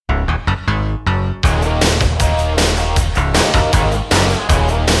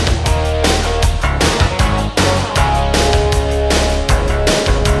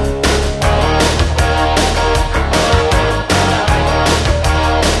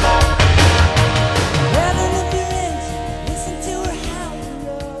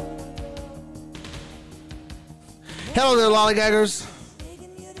lollygaggers?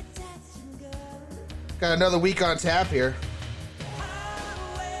 Got another week on tap here.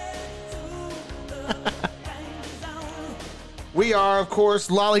 We are, of course,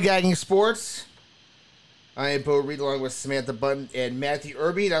 Lollygagging Sports. I am Bo Reed along with Samantha Button and Matthew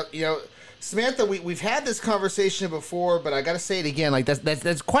Irby. Now, Samantha, we've had this conversation before, but I got to say it again. Like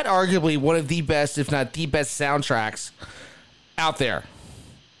that's quite arguably one of the best, if not the best, soundtracks out there.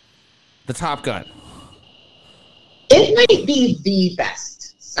 The Top Gun. It might be the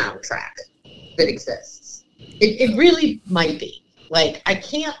best soundtrack that exists. It really might be. Like, I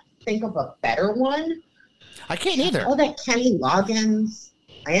can't think of a better one. I can't either. All that Kenny Loggins,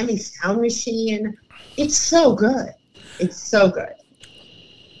 Miami Sound Machine. It's so good. It's so good.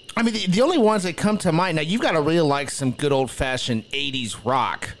 I mean, the only ones that come to mind, now you've got to really like some good old-fashioned 80s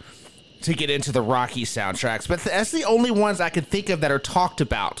rock to get into the Rocky soundtracks, but that's the only ones I can think of that are talked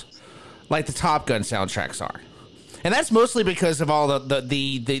about like the Top Gun soundtracks are. And that's mostly because of all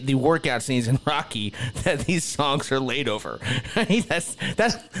the workout scenes in Rocky that these songs are laid over. I mean, that's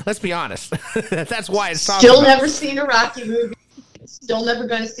let's be honest. That's why it's talked Still about. Never seen a Rocky movie. Still never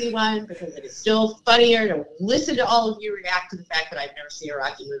going to see one because it is still funnier to listen to all of you react to the fact that I've never seen a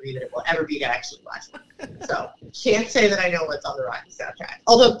Rocky movie than it will ever be to actually watch one. So can't say that I know what's on the Rocky soundtrack.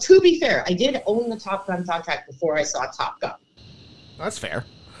 Although, to be fair, I did own the Top Gun soundtrack before I saw Top Gun. That's fair.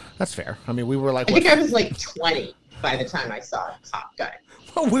 That's fair. I mean, we were like... I think I was like 20 by the time I saw Top Gun.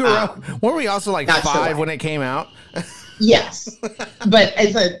 Well, weren't we also like 5 when it came out? Yes. But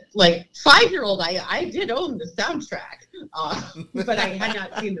as a 5-year-old, I did own the soundtrack. But I had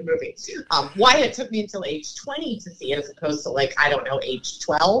not seen the movie. Why it took me until age 20 to see it as opposed to age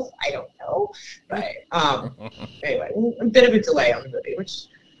 12. I don't know. But anyway, a bit of a delay on the movie, which,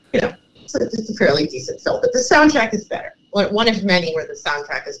 it's a fairly decent film. But the soundtrack is better. One of many where the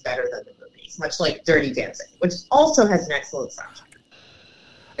soundtrack is better than the movies, much like Dirty Dancing, which also has an excellent soundtrack.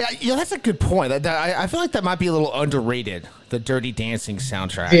 Yeah, that's a good point. I feel like that might be a little underrated, the Dirty Dancing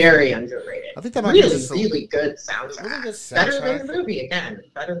soundtrack. Very underrated. I think that might really, be really good soundtrack. Really good soundtrack. Better than the movie, again.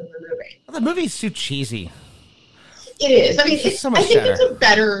 Better than the movie. Well, the movie's too cheesy. It is. I mean, I think it's a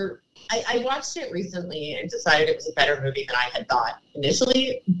better... I watched it recently and decided it was a better movie than I had thought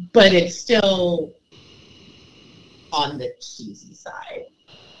initially, but it's still on the cheesy side.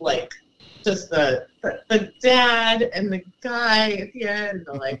 Just the dad and the guy at the end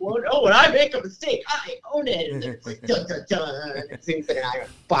are like, well, no, when I make a mistake, I own it. And then it's like, dun, dun, dun. And it seems that I'm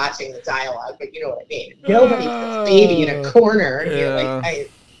botching the dialogue, but you know what I mean. Nobody puts baby in a corner. And you're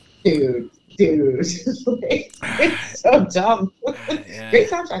like, dude. It's so dumb. Yeah. Great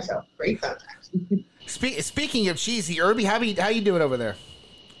soundtrack, though. Great soundtrack. Speaking of cheesy, Irby, how you doing over there?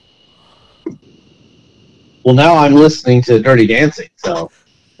 Well, now I'm listening to Dirty Dancing, so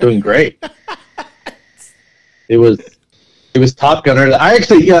doing great. It was Top Gunner. I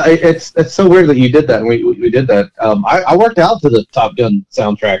actually, it's so weird that you did that. And we did that. I worked out to the Top Gun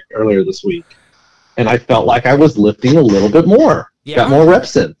soundtrack earlier this week, and I felt like I was lifting a little bit more. Yeah. Got more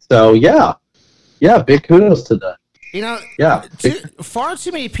reps in. So yeah, big kudos to that. Far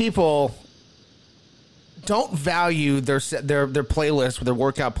too many people don't value their playlist, their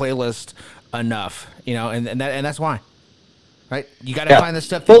workout playlist enough. And that's why. Right? You got to find the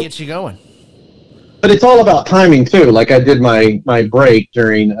stuff that gets you going. But it's all about timing, too. Like I did my break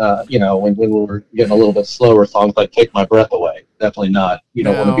during, when we were getting a little bit slower, songs like Take My Breath Away. Definitely not. You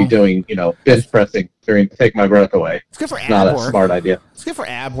don't want to be doing, bench pressing during Take My Breath Away. It's good for ab work. Not a smart idea. It's good for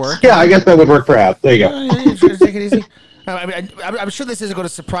ab work. Yeah, I guess that would work for ab. There you go. Take it easy. I'm sure this isn't going to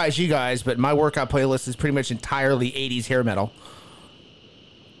surprise you guys, but my workout playlist is pretty much entirely 80s hair metal.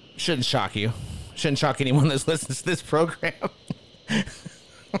 Shouldn't shock you. Shouldn't shock anyone that listens to this program.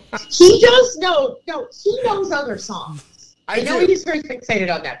 He does know. No, he knows other songs. I know do. He's very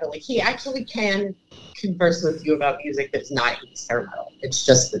fixated on that, but he actually can converse with you about music that's not 80s hair metal. It's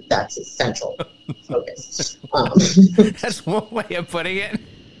just that's his central focus. That's one way of putting it.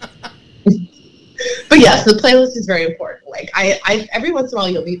 But yes, the playlist is very important. I every once in a while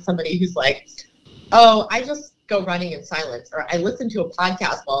you'll meet somebody who's like, "Oh, I just go running in silence," or I listen to a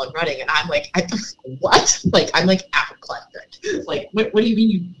podcast while I'm running, and I'm like, what? I'm apoplectic. What do you mean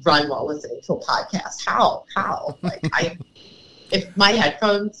you run while listening to a podcast? How? If my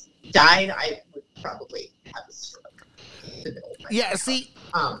headphones died, I would probably have a stroke. Yeah, see,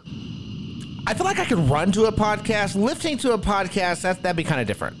 I feel like I could run to a podcast. Lifting to a podcast, that'd be kind of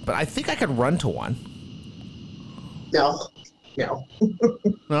different. But I think I could run to one. No. No?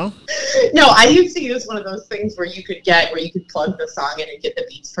 No, I used to use one of those things where you could plug the song in and get the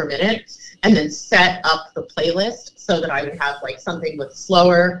beats per minute and then set up the playlist so that I would have something with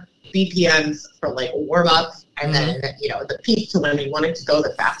slower BPMs for like warm up, and then the peak to when you wanted to go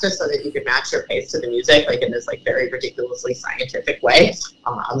the fastest so that you could match your pace to the music, like in this like very ridiculously scientific way.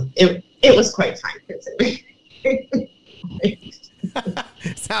 It was quite time consuming.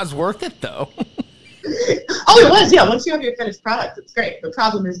 Sounds worth it though. Oh, it was, yeah. Once you have your finished product, it's great. The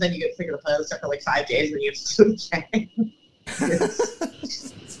problem is then you get to figure the playlist after like 5 days and then you have to do it again.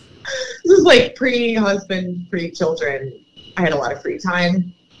 This is like pre-husband, pre-children. I had a lot of free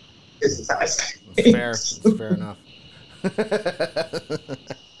time. This is how I started. Fair. That's fair enough.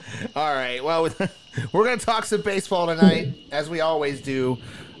 All right. Well, we're going to talk some baseball tonight, as we always do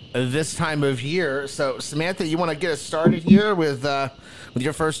this time of year. So, Samantha, you want to get us started here with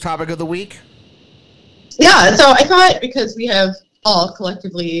your first topic of the week? Yeah. So I thought, because we have all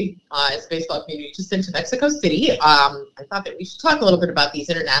collectively, as a baseball community, just into Mexico City, I thought that we should talk a little bit about these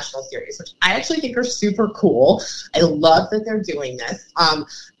international series, which I actually think are super cool. I love that they're doing this. I'm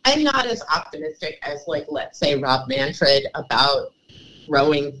not as optimistic as, like, let's say, Rob Manfred about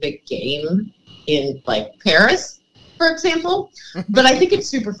growing the game in, like, Paris, for example. But I think it's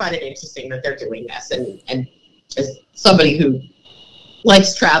super fun and interesting that they're doing this. And as somebody who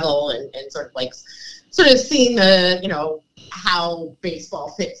likes travel and sort of seeing the, how baseball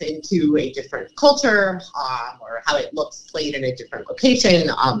fits into a different culture, or how it looks played in a different location.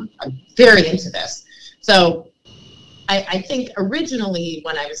 I'm very into this. So I think originally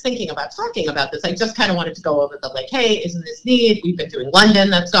when I was thinking about talking about this, I just kind of wanted to go over the, like, hey, isn't this neat? We've been doing London.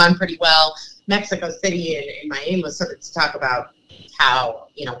 That's gone pretty well. Mexico City, and my aim was sort of to talk about how,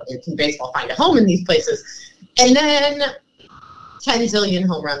 can baseball find a home in these places? And then 10 zillion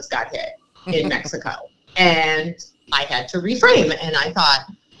home runs got hit in Mexico. And I had to reframe, and I thought,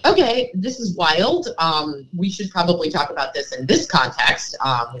 okay, this is wild. We should probably talk about this in this context.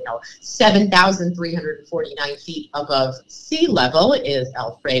 7,349 feet above sea level is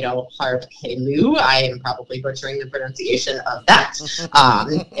Alfredo Harp Helu. I am probably butchering the pronunciation of that.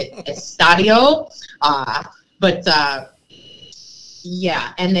 Estadio.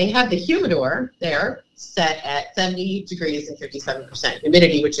 Yeah, and they have the humidor there set at 70 degrees and 57%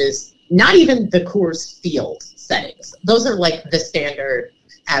 humidity, which is not even the Coors Field settings. Those are like the standard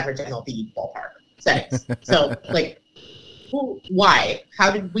average MLB ballpark settings. So, like, why?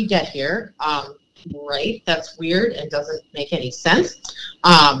 How did we get here? Right, that's weird and doesn't make any sense.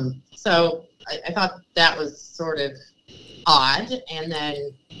 So I thought that was sort of odd, and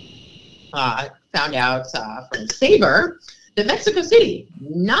then found out from Saber that Mexico City,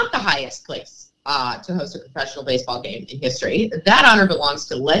 not the highest place to host a professional baseball game in history. That honor belongs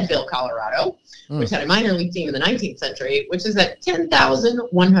to Leadville, Colorado, which had a minor league team in the 19th century, which is at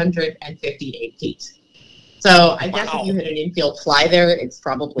 10,158 feet. So I guess if you hit an infield fly there, it's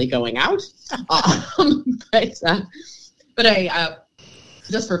probably going out. But I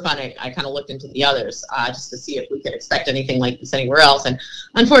just for fun, I kind of looked into the others just to see if we could expect anything like this anywhere else. And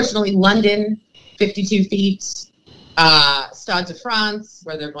unfortunately, London, 52 feet. Stade de France,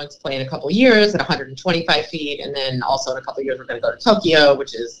 where they're going to play in a couple of years at 125 feet, and then also in a couple of years we're going to go to Tokyo,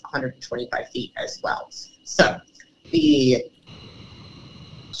 which is 125 feet as well. So the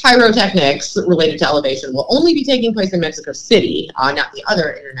pyrotechnics related to elevation will only be taking place in Mexico City, not the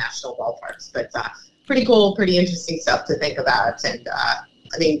other international ballparks. But pretty cool, pretty interesting stuff to think about. And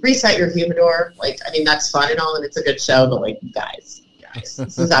reset your humidor. That's fun and all, and it's a good show, but guys,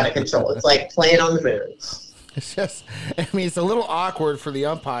 this is out of control. It's like playing on the moon. It's just, it's a little awkward for the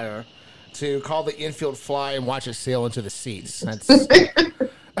umpire to call the infield fly and watch it sail into the seats. That's... And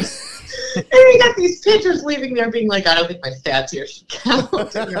you got these pitchers leaving there being like, I don't think my stats here should count.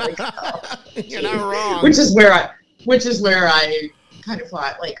 And you're like, oh, you're not wrong. Which is where I kind of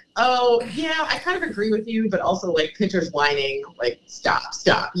thought, oh, yeah, I kind of agree with you, but also, pitchers whining, stop.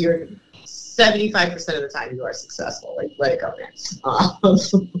 You're 75% of the time you are successful. Let it go, man.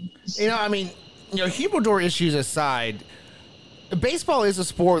 Humidor issues aside, baseball is a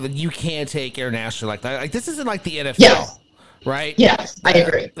sport that you can take internationally like that. This isn't like the NFL, yes. Right? Yes, I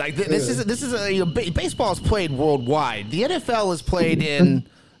agree. This is baseball is played worldwide. The NFL is played in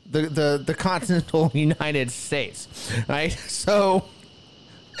the continental United States, right? So,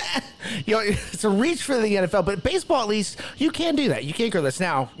 it's a reach for the NFL, but baseball, at least, you can do that. You can't go this.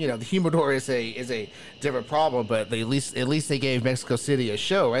 Now, the humidor is a different problem, but at least they gave Mexico City a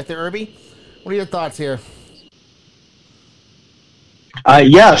show, right there, Irby? What are your thoughts here?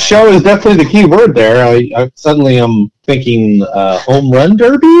 Show is definitely the key word there. I suddenly am thinking home run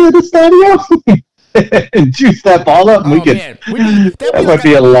derby at the stadium and juice that ball up. And that might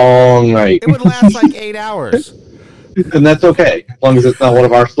be a long night. It would last 8 hours. And that's okay, as long as it's not one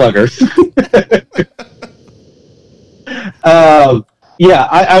of our sluggers. Yeah,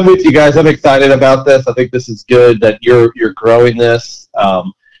 I'm with you guys. I'm excited about this. I think this is good that you're growing this.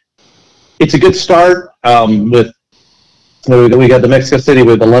 It's a good start with we got the Mexico City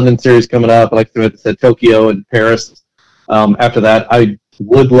with the London series coming up. Like I said, Tokyo and Paris. After that, I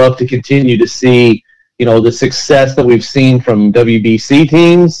would love to continue to see the success that we've seen from WBC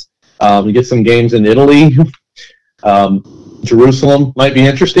teams. We get some games in Italy. Jerusalem might be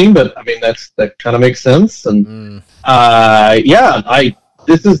interesting, but I mean that kind of makes sense. And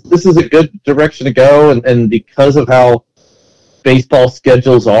this is a good direction to go, and because of how baseball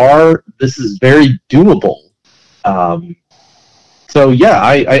schedules are, this is very doable. So yeah,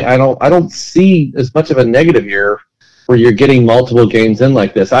 I don't see as much of a negative here where you're getting multiple games in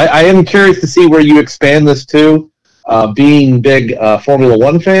like this. I am curious to see where you expand this to. Being big Formula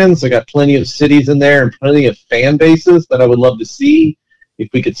One fans, I got plenty of cities in there and plenty of fan bases that I would love to see. If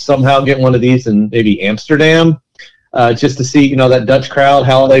we could somehow get one of these in maybe Amsterdam, just to see that Dutch crowd,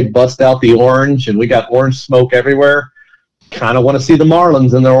 how they bust out the orange, and we got orange smoke everywhere. Kind of want to see the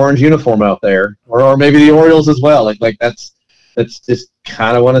Marlins in their orange uniform out there, or maybe the Orioles as well. Like that's just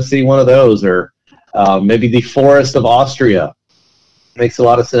kind of want to see one of those, or maybe the Forest of Austria. Makes a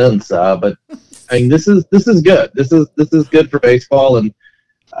lot of sense, but. I mean, this is good. This is good for baseball, and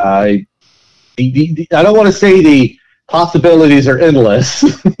I don't want to say the possibilities are endless,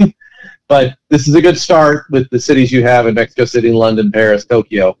 but this is a good start with the cities you have in Mexico City, London, Paris,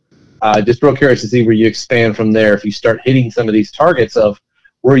 Tokyo. Just real curious to see where you expand from there if you start hitting some of these targets of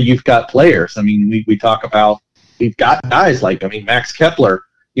where you've got players. I mean, we talk about we've got guys like Max Kepler.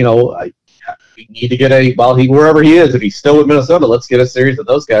 We need to get wherever he is, if he's still with Minnesota, let's get a series of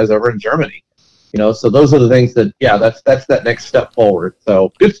those guys over in Germany. So those are the things that, that's that next step forward.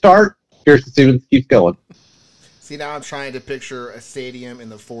 So good start. Curious to see what keeps going. See, now I'm trying to picture a stadium in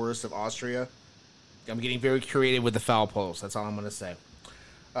the Forest of Austria. I'm getting very creative with the foul poles. That's all I'm going to say.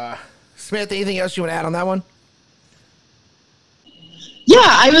 Smith, anything else you want to add on that one? Yeah,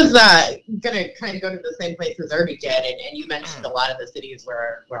 I was going to kind of go to the same place as Irby did, and you mentioned a lot of the cities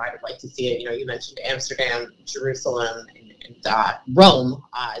where I would like to see it. You mentioned Amsterdam, Jerusalem, and Rome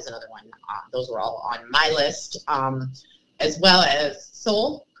is another one. Those were all on my list, as well as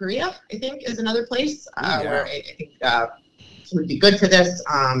Seoul, Korea, I think, is another place where I think would be good for this.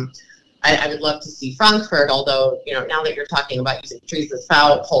 I would love to see Frankfurt, although, now that you're talking about using trees as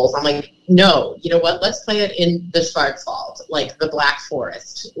foul poles, I'm like, no, you know what? Let's play it in the Schwarzwald, like the Black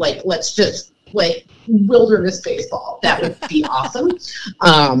Forest. Like, let's just, wilderness baseball. That would be awesome.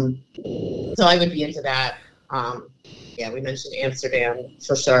 So I would be into that. We mentioned Amsterdam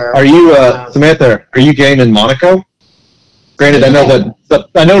for sure. Are you, Samantha, are you game in Monaco? Granted, I know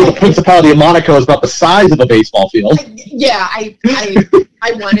the Principality of Monaco is about the size of a baseball field. Yeah, I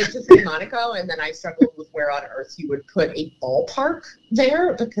wanted to say Monaco, and then I struggled with where on earth you would put a ballpark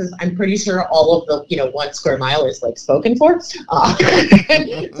there, because I'm pretty sure all of the 1 square mile is spoken for. Sort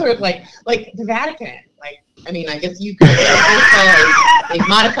of like the Vatican. I guess you could play a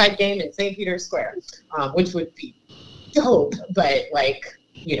modified game in St. Peter's Square, which would be dope, but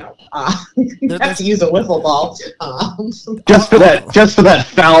you have to use a wiffle ball. Just for that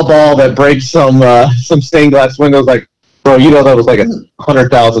foul ball that breaks some stained glass windows. Bro, that was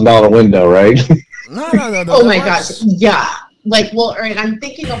 $100,000 window, right? No. Oh my gosh, yeah. All right. I'm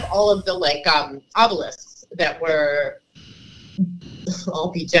thinking of all of the obelisks that were.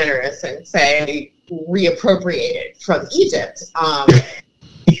 I'll be generous and say reappropriated from Egypt.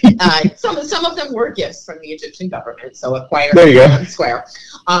 Some of them were gifts from the Egyptian government, so acquired one square.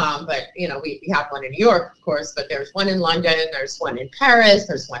 But we have one in New York, of course, but there's one in London, there's one in Paris,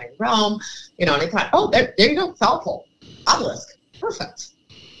 there's one in Rome. And I thought, there you go, foul pole, obelisk, perfect.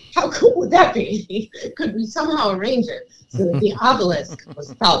 How cool would that be? Could we somehow arrange it so that the obelisk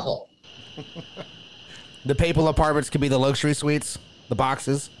was foul pole? The papal apartments could be the luxury suites, the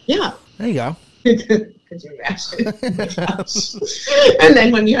boxes. Yeah, there you go. Could you imagine? And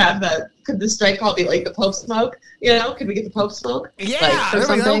then when you have could the strike call be the Pope smoke? Could we get the Pope smoke? Yeah, or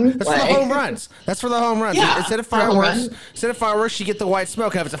something? That's for the home runs. That's for the home runs. Yeah, instead of fireworks, you get the white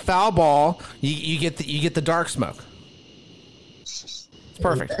smoke. And if it's a foul ball, you get the dark smoke. It's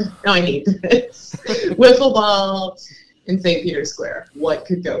perfect. No, I need this. Wiffle ball in St. Peter's Square. What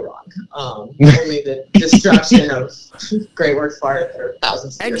could go wrong? Only the destruction of Grey Works Fart or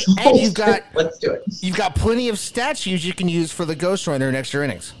thousands of years old. And let's do it. You've got plenty of statues you can use for the Ghost Runner in extra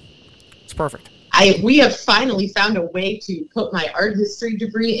innings. It's perfect. We have finally found a way to put my art history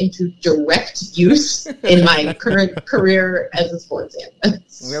degree into direct use in my current career as a sports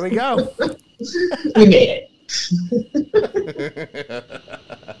analyst. There we go. We made it.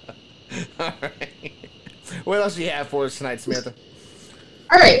 All right. What else do you have for us tonight, Samantha?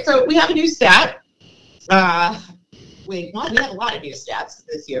 All right, so we have a new stat. We have a lot of new stats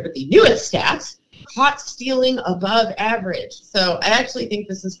this year, but the newest stat, caught stealing above average. So I actually think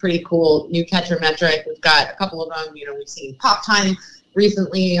this is pretty cool. New catcher metric. We've got a couple of them. We've seen pop time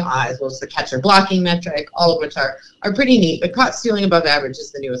recently, as well as the catcher blocking metric, all of which are pretty neat. But caught stealing above average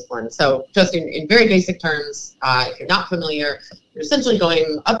is the newest one. So just in very basic terms, if you're not familiar, you're essentially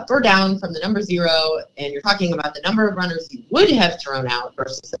going up or down from the number 0, and you're talking about the number of runners you would have thrown out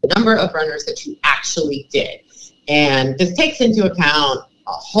versus the number of runners that you actually did. And this takes into account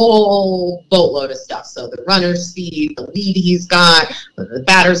a whole boatload of stuff. So the runner's speed, the lead he's got, whether the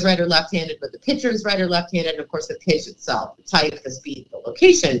batter's right or left-handed, whether the pitcher's right or left-handed, and of course the pitch itself, the type, the speed, the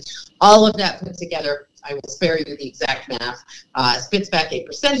location. All of that put together, I will spare you the exact math, spits back a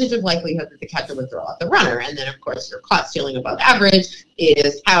percentage of likelihood that the catcher would throw out the runner. And then, of course, your caught stealing above average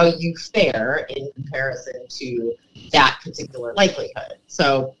is how you fare in comparison to that particular likelihood.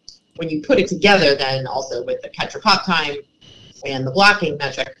 So when you put it together then also with the catcher pop time and the blocking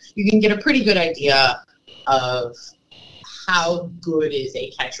metric, you can get a pretty good idea of how good is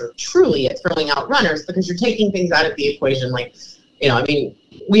a catcher truly at throwing out runners, because you're taking things out of the equation. Like,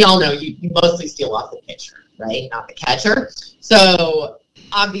 we all know you mostly steal off the pitcher, right? Not the catcher. So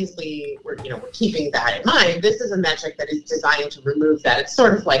obviously we're keeping that in mind. This is a metric that is designed to remove that. It's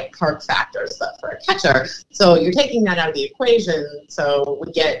sort of like park factors, but for a catcher. So you're taking that out of the equation. So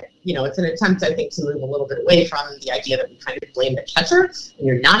we get, it's an attempt, I think, to move a little bit away from the idea that we kind of blame the catcher and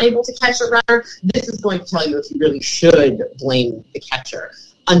you're not able to catch a runner. This is going to tell you if you really should blame the catcher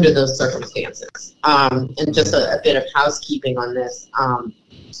under those circumstances. And just a bit of housekeeping on this.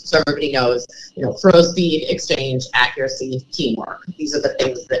 So everybody knows, throw speed, exchange, accuracy, teamwork. These are the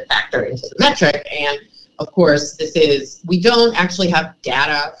things that factor into the metric. And of course, we don't actually have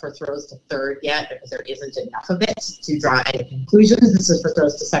data for throws to third yet because there isn't enough of it to draw any conclusions. This is for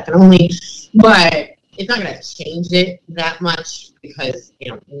throws to second only. But it's not going to change it that much because,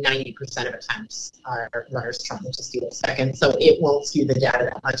 90% of attempts are runners trying to steal second. So it won't skew the data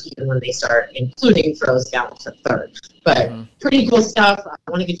that much even when they start including throws down to third. But pretty cool stuff.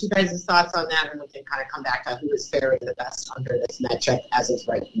 I want to get you guys' thoughts on that, and we can kind of come back to who is faring the best under this metric as of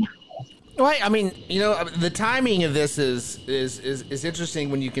right now. Right. I mean, the timing of this is interesting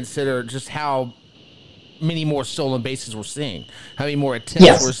when you consider just how many more stolen bases we're seeing, how many more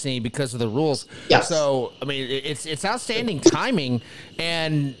attempts we're seeing because of the rules. Yes. So, I mean, it's outstanding timing.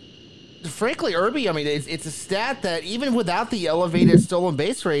 And frankly, Irby, I mean, it's a stat that even without the elevated stolen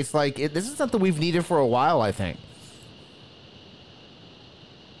base rates, this is something we've needed for a while, I think.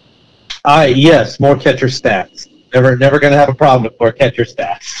 Yes, more catcher stats. Never going to have a problem with more catcher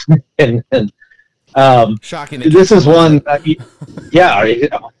stats. and shocking. This is one.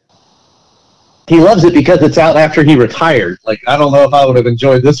 He loves it because it's out after he retired. I don't know if I would have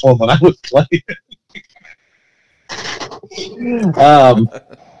enjoyed this one when I was playing.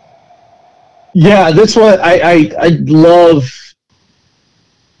 This one I love.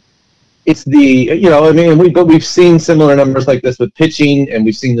 It's we've seen similar numbers like this with pitching, and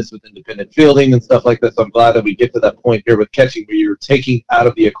we've seen this with independent fielding and stuff like this. I'm glad that we get to that point here with catching, where you're taking out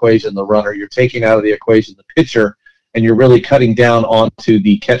of the equation the runner, you're taking out of the equation the pitcher, and you're really cutting down onto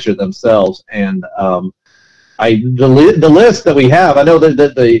the catcher themselves. And the list that we have, I know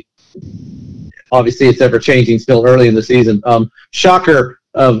that obviously it's ever changing, still early in the season. Shocker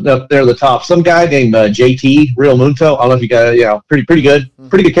up there at the top, some guy named JT Real Munto. I don't know if you got pretty good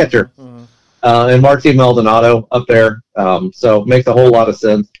catcher. And Martin Maldonado up there. So makes a whole lot of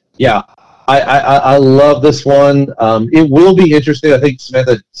sense. Yeah, I love this one. It will be interesting. I think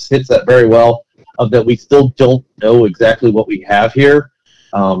Samantha hits that very well. That we still don't know exactly what we have here,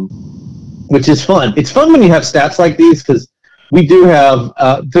 which is fun. It's fun when you have stats like these because we do have,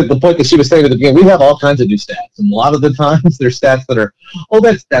 to the point that she was saying at the beginning, we have all kinds of new stats. And a lot of the times there's stats that are,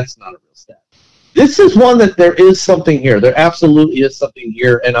 that's not a real stat. This is one that there is something here. There absolutely is something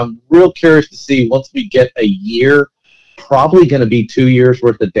here. And I'm real curious to see once we get a year, probably going to be 2 years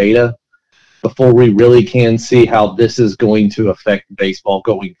worth of data before we really can see how this is going to affect baseball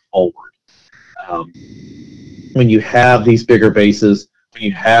going forward. When you have these bigger bases, when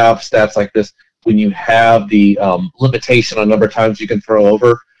you have stats like this, when you have the limitation on number of times you can throw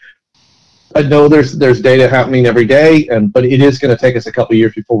over, I know there's data happening every day, but it is going to take us a couple of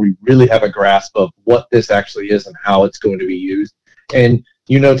years before we really have a grasp of what this actually is and how it's going to be used. And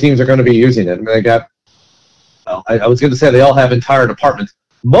teams are going to be using it. I mean, I was going to say they all have entire departments.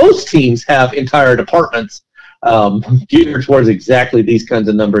 Most teams have entire departments geared towards exactly these kinds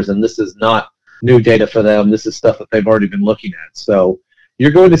of numbers, and this is not new data for them. This is stuff that they've already been looking at. So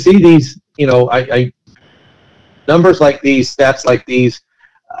you're going to see these, numbers like these, stats like these,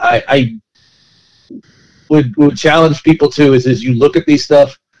 I would challenge people to is you look at these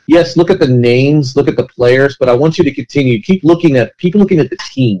stuff. Yes, look at the names, look at the players, but I want you to keep looking at the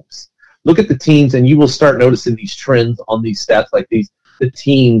teams. Look at the teams, and you will start noticing these trends on these stats like these, the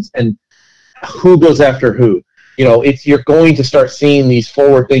teams and who goes after who. You're going to start seeing these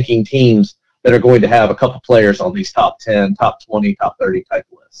forward-thinking teams that are going to have a couple players on these top 10, top 20, top 30 type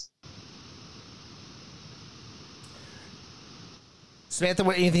lists. Samantha,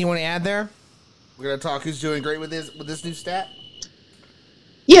 anything you want to add there? We're going to talk who's doing great with this new stat.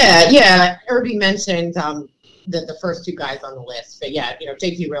 Yeah. Irby mentioned the first two guys on the list, but yeah,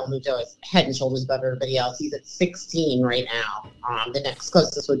 JT Realmuto is head and shoulders above everybody else. He's at 16 right now. The next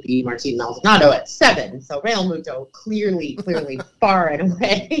closest would be Martin Maldonado at 7. So Realmuto clearly far and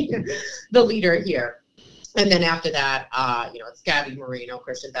away the leader here. And then after that, it's Gabby Moreno,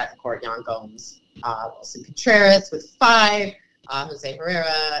 Christian Betancourt, Jan Gomes, Wilson Contreras with 5. Jose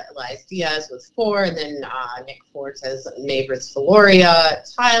Herrera, Elias Diaz with 4, and then Nick Fortes, Neighbors Valoria,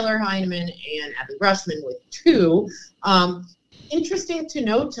 Tyler Heineman, and Abby Rushman with 2. Interesting to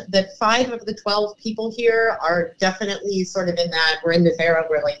note that 5 of the 12 people here are definitely sort of we're in this era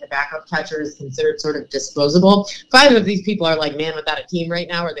where like the backup catcher is considered sort of disposable. 5 of these people are like man without a team right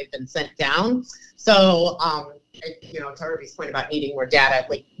now, or they've been sent down. So, to Irby's point about needing more data,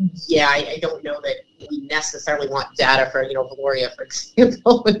 I don't know that we necessarily want data for, Valoria, for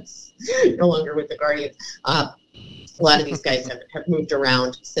example, is no longer with the Guardians. A lot of these guys have moved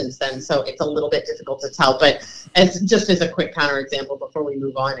around since then, so it's a little bit difficult to tell. But as a quick counterexample before we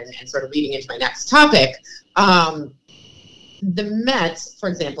move on and sort of leading into my next topic, the Mets, for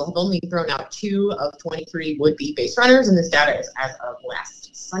example, have only thrown out 2 of 23 would-be base runners, and this data is as of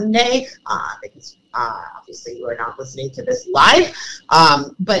last Sunday, because obviously you are not listening to this live,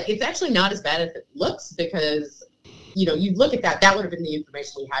 but it's actually not as bad as it looks, because you look at that would have been the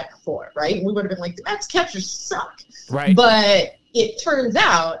information we had before, right? We would have been like, the Mets catchers suck, right? But it turns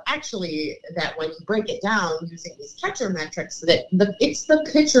out actually that when you break it down using these catcher metrics, that it's the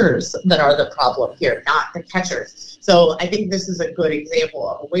pitchers that are the problem here, not the catchers. So I think this is a good example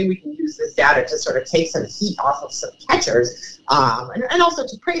of a way we can use this data to sort of take some heat off of some catchers, and also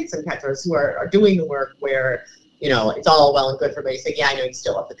to praise some catchers who are doing the work where, it's all well and good for everybody saying, yeah, I know you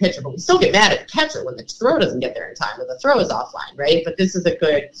still have the pitcher, but we still get mad at the catcher when the throw doesn't get there in time or the throw is offline, right? But this is a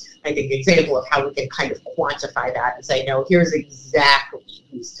good, I think, example of how we can kind of quantify that and say, no, here's exactly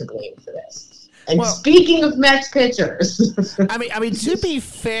who's to blame for this. And speaking of Mets pitchers, I mean, to be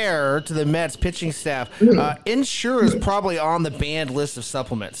fair to the Mets pitching staff, Ensure is probably on the banned list of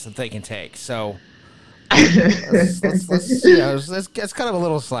supplements that they can take. So let's cut up a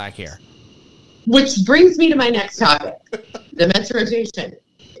little slack here. Which brings me to my next topic. The Mets rotation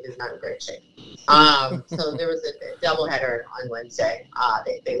is not in great shape. So there was a doubleheader on Wednesday.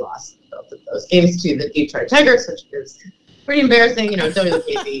 They lost both of those games to the Detroit Tigers, which is pretty embarrassing.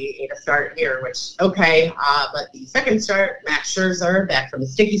 WKC ate a start here, which, okay. But the second start, Max Scherzer, back from the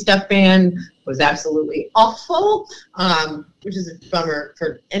sticky stuff ban, was absolutely awful, which is a bummer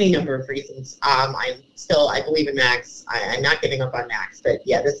for any number of reasons. I believe in Max. I'm not giving up on Max, but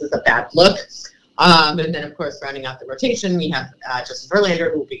yeah, this is a bad look. And then, of course, rounding out the rotation, we have Justin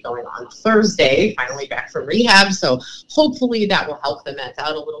Verlander, who will be going on Thursday, finally back from rehab. So hopefully that will help the Mets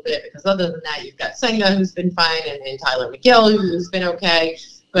out a little bit, because other than that, you've got Senga, who's been fine, and Tyler McGill, who's been okay.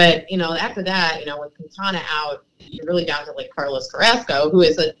 But, after that, with Quintana out, you're really down to, Carlos Carrasco, who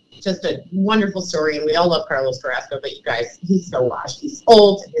is just a wonderful story, and we all love Carlos Carrasco, but you guys, he's so washed. He's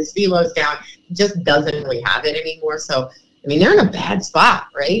old, his velo's down. He just doesn't really have it anymore. So, they're in a bad spot,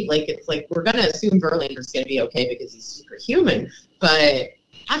 right? It's we're going to assume Verlander's going to be okay because he's superhuman. But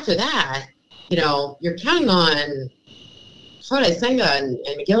after that, you're counting on Shohei Senga and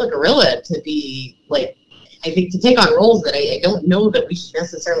Miguel Gorilla to be, I think, to take on roles that I don't know that we should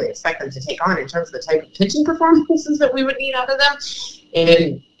necessarily expect them to take on in terms of the type of pitching performances that we would need out of them.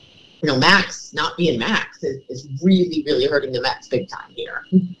 And, Max not being Max is really, really hurting the Mets big time here.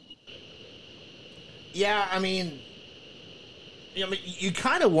 Yeah, you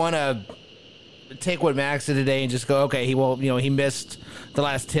kind of want to take what Max did today and just go, okay, he missed the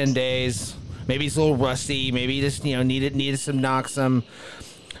last 10 days. Maybe he's a little rusty. Maybe he just, needed some knock some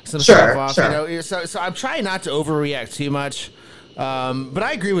stuff off. Sure. So I'm trying not to overreact too much. But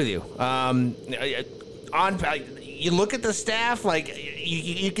I agree with you. You look at the staff,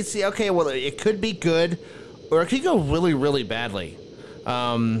 you can see, okay, well, it could be good, or it could go really, really badly.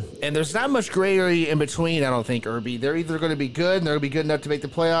 And there's not much gray area in between, I don't think, Irby. They're either going to be good and they're going to be good enough to make the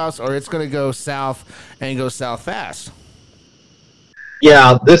playoffs, or it's going to go south and go south fast.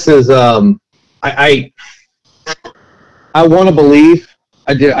 Yeah, this is I want to believe.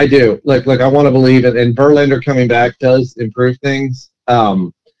 I do. Like I want to believe it, and Verlander coming back does improve things.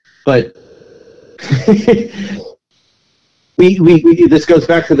 But we this goes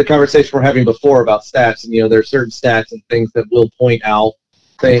back to the conversation we're having before about stats, and there are certain stats and things that will point out,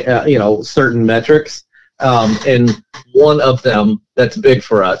 certain metrics, and one of them that's big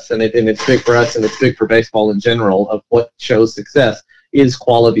for us, and it's big for us, and it's big for baseball in general, of what shows success is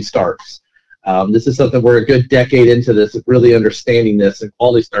quality starts. This is something we're a good decade into this, of really understanding this, and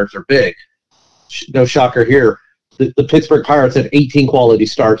quality starts are big. No shocker here. The Pittsburgh Pirates have 18 quality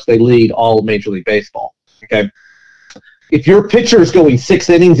starts. They lead all Major League Baseball. Okay, if your pitcher is going 6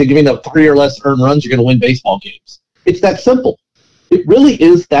 innings and giving up 3 or less earned runs, you're going to win baseball games. It's that simple. It really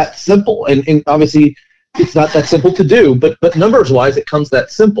is that simple. And obviously, it's not that simple to do, but numbers-wise, it comes that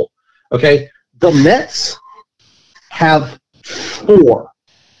simple. Okay, the Mets have 4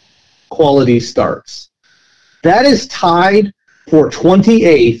 quality starts. That is tied for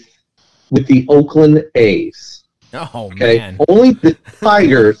 28th with the Oakland A's. Oh, okay? Man. Only the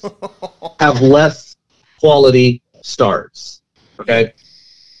Tigers have less quality starts. Okay?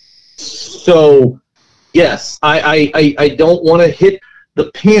 So, yes, I don't want to hit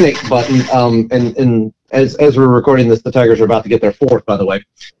the panic button, and as we're recording this, the Tigers are about to get their 4th, by the way.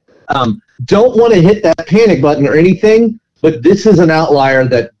 Don't want to hit that panic button or anything, but this is an outlier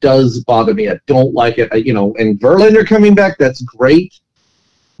that does bother me. I don't like it. And Verlander coming back, that's great.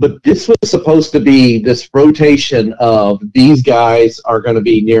 But this was supposed to be this rotation of these guys are going to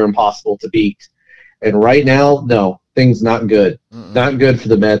be near impossible to beat. And right now, no, things not good. Mm-mm. Not good for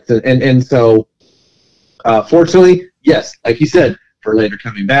the Mets. And so, fortunately, yes, like you said, Verlander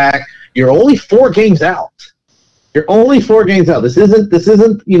coming back, you're only 4 games out. You're only 4 games out. This isn't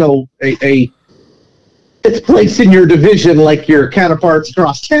a it's place in your division like your counterparts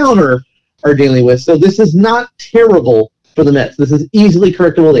across town are dealing with. So this is not terrible for the Mets. This is easily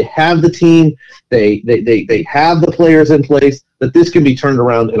correctable. They have the team. They have the players in place that this can be turned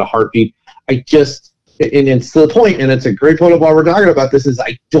around in a heartbeat. And it's to the point, and it's a great point of why we're talking about this, is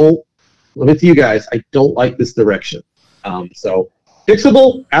with you guys, I don't like this direction. So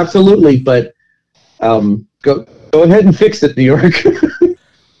fixable, absolutely, but go ahead and fix it, New York.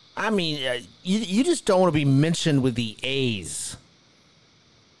 I mean, you just don't want to be mentioned with the A's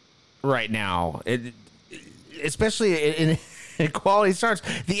right now, especially in quality starts.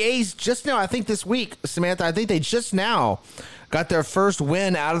 The A's just now, I think this week, Samantha, I think they just now got their first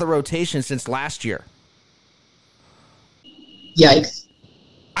win out of the rotation since last year. Yikes.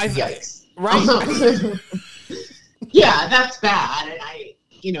 Yikes. Right. Yeah, that's bad.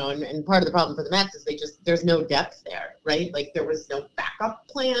 And part of the problem for the Mets is there's no depth there, right? Like, there was no backup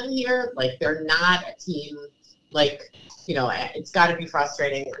plan here. Like, they're not a team, like, it's got to be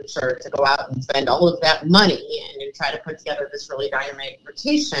frustrating, I'm sure, to go out and spend all of that money and try to put together this really dynamic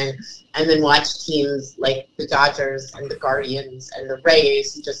rotation, and then watch teams like the Dodgers and the Guardians and the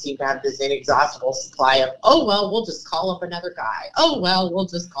Rays, who just seem to have this inexhaustible supply of, we'll just call up another guy. We'll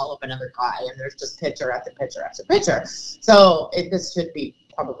just call up another guy, and there's just pitcher after pitcher after pitcher. So this should be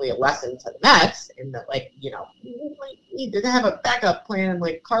probably a lesson to the Mets in that, you didn't have a backup plan.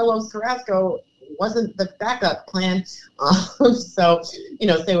 Like, Carlos Carrasco wasn't the backup plan. So,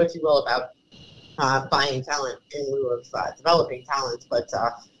 say what you will about buying talent in lieu of developing talent. But,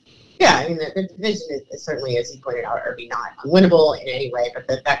 the division is certainly, as you pointed out, Irby, not unwinnable in any way. But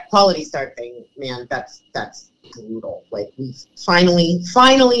that quality start thing, man, that's brutal. Like, we've finally,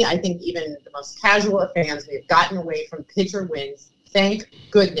 I think even the most casual of fans, we've gotten away from pitcher wins. Thank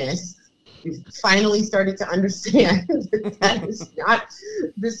goodness. We've finally started to understand that is not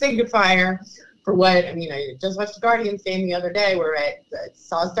the signifier for what, I just watched the Guardians game the other day where I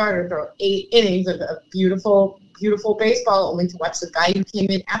saw a starter throw 8 innings of beautiful, beautiful baseball, only to watch the guy who came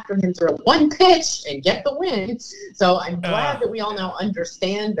in after him throw 1 pitch and get the win. So I'm glad that we all now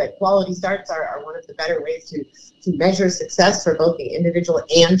understand that quality starts are one of the better ways to measure success for both the individual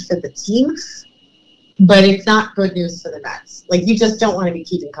and for the team. But it's not good news for the Mets. Like, you just don't want to be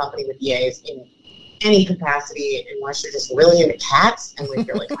keeping company with the A's in any capacity unless you're just really into cats. And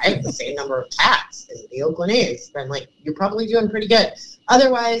you're like, I have the same number of cats as the Oakland A's. Then, you're probably doing pretty good.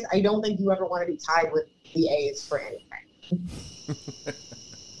 Otherwise, I don't think you ever want to be tied with the A's for anything.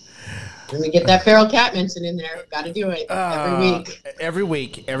 Let me get that feral cat mention in there. Got to do it every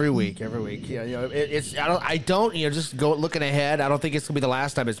week. Every week. Yeah, it's I don't just go looking ahead. I don't think it's gonna be the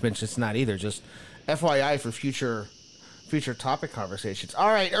last time it's mentioned tonight either. Just FYI for future topic conversations. All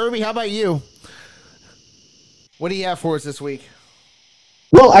right, Irby, how about you? What do you have for us this week?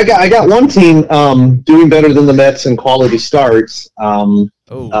 Well, I got one team doing better than the Mets in quality starts.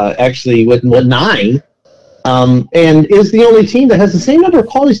 Actually, with 9. and is the only team that has the same number of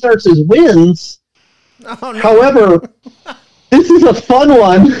quality starts as wins. Oh, no. However, this is a fun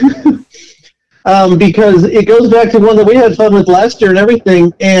one because it goes back to one that we had fun with last year and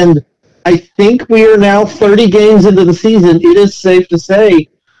everything. And I think we are now 30 games into the season. It is safe to say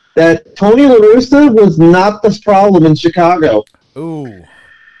that Tony La Russa was not the problem in Chicago. Ooh.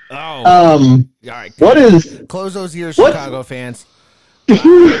 Oh. All right. What is... Close those ears, Chicago fans.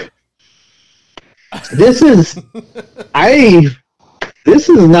 This is... This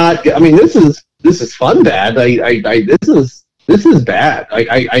is not... I mean, this is fun bad. This is bad.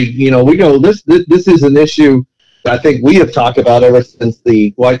 We go, this is an issue that I think we have talked about ever since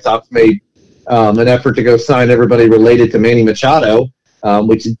the White Sox made an effort to go sign everybody related to Manny Machado,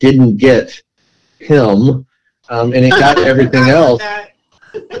 which didn't get him, and it got everything else.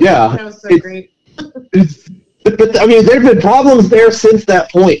 Yeah. That was so great. But I mean, there have been problems there since that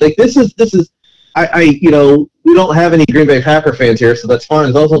point. Like this is we don't have any Green Bay Packer fans here, so that's fine.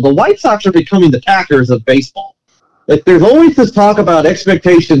 It's also the White Sox are becoming the Packers of baseball. Like there's always this talk about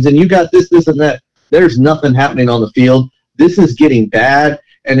expectations, and you got this, and that. There's nothing happening on the field. This is getting bad,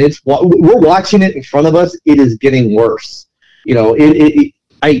 and we're watching it in front of us. It is getting worse. You're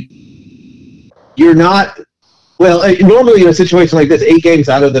not. Well, normally in a situation like this, 8 games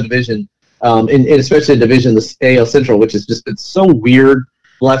out of the division, and especially in division, the AL Central, which has just been so weird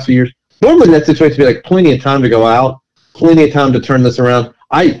the last few years. Normally in that situation, would be like plenty of time to go out, plenty of time to turn this around.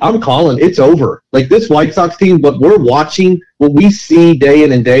 I'm calling it's over. Like this White Sox team, what we're watching, what we see day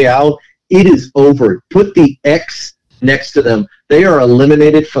in and day out, it is over. Put the X next to them. They are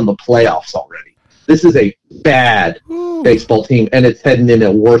eliminated from the playoffs already. This is a bad baseball team, and it's heading in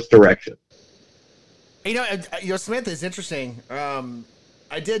a worse direction. Samantha, it's interesting.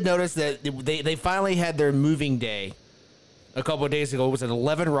 I did notice that they finally had their moving day a couple of days ago. Was it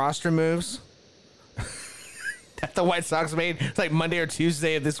 11 roster moves that the White Sox made? It's like Monday or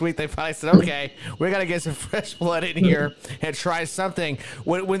Tuesday of this week. They finally said, okay, we got to get some fresh blood in here and try something.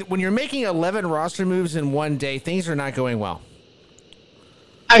 When you're making 11 roster moves in one day, things are not going well.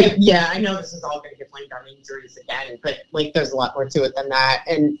 I know this is all going to get blamed on injuries again, but like there's a lot more to it than that.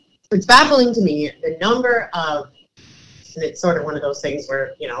 And it's baffling to me the number of, and it's sort of one of those things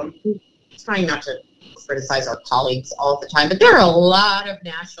where, trying not to criticize our colleagues all the time, but there are a lot of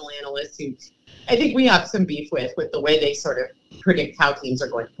national analysts who I think we have some beef with the way they sort of predict how teams are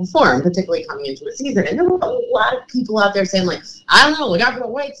going to perform, particularly coming into a season. And there were a lot of people out there saying, like, I don't know, look out for the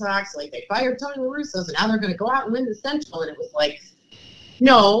White Sox. Like, they fired Tony La Russa, so now they're going to go out and win the Central. And it was like,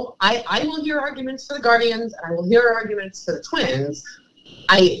 no, I will hear arguments for the Guardians, and I will hear arguments for the Twins.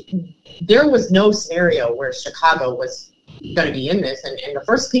 There was no scenario where Chicago was going to be in this, and the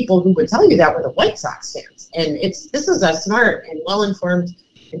first people who would tell you that were the White Sox fans. And this is a smart and well-informed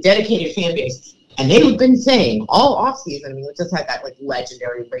and dedicated fan base. And they've been saying all offseason, I mean, we just had that like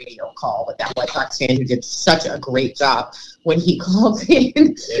legendary radio call with that White Sox fan who did such a great job when he called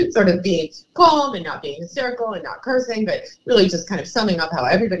in, sort of being calm and not being hysterical and not cursing, but really just kind of summing up how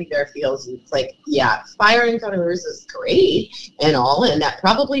everybody there feels. And it's like, yeah, firing Tony La Russa is great and all, and that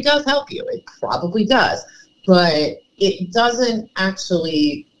probably does help you. It probably does. But it doesn't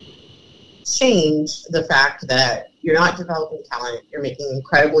actually change the fact that you're not developing talent. You're making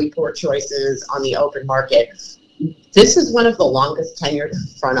incredibly poor choices on the open market. This is one of the longest tenured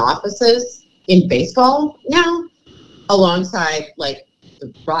front offices in baseball now, alongside like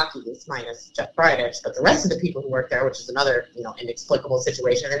the Rockies minus Jeff Bridich, but the rest of the people who work there, which is another, inexplicable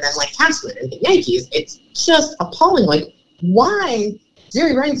situation. And then like Cashman and the Yankees, it's just appalling. Like, why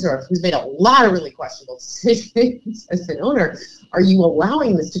Jerry Reinsdorf, who's made a lot of really questionable decisions as an owner, are you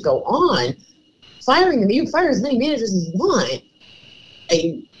allowing this to go on? Firing them, you can fire as many managers as you want.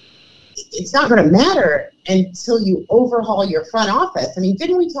 It's not going to matter until you overhaul your front office. I mean,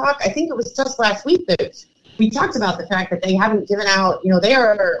 didn't we talk? I think it was just last week that we talked about the fact that they haven't given out, they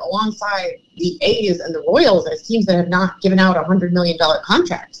are alongside the A's and the Royals as teams that have not given out $100 million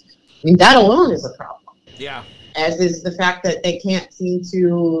contracts. I mean, that alone is a problem. Yeah. As is the fact that they can't seem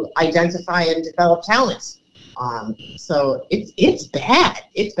to identify and develop talent. So it's bad.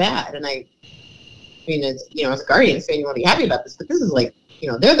 It's bad. And I mean, it's, as a Guardians fan, you want to be happy about this, but this is like,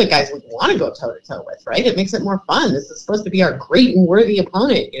 they're the guys we want to go toe-to-toe with, right? It makes it more fun. This is supposed to be our great and worthy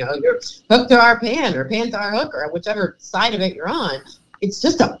opponent. You're hooked to our pan or pan to our hook or whichever side of it you're on. It's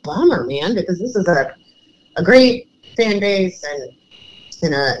just a bummer, man, because this is a great fan base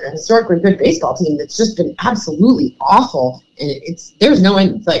and a historically good baseball team that's just been absolutely awful. And there's no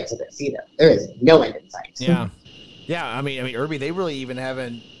end in sight to this either. There is no end in sight. Yeah. Yeah, I mean, Irby, they really even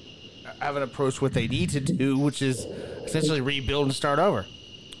haven't approached what they need to do, which is essentially rebuild and start over.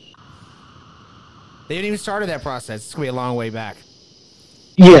 They didn't even started that process. It's going to be a long way back.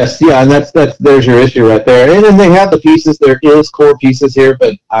 Yes, yeah, and there's your issue right there. And then they have the pieces. There is core pieces here,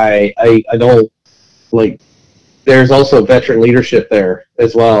 but I don't like. There's also veteran leadership there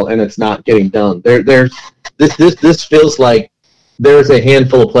as well, and it's not getting done. This feels like there's a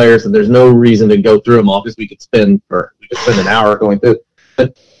handful of players, and there's no reason to go through them all because we could spend an hour going through.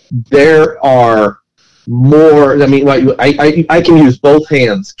 But there are more. I mean, I can use both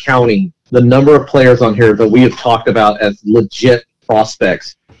hands counting the number of players on here that we have talked about as legit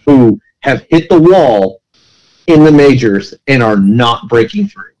prospects who have hit the wall in the majors and are not breaking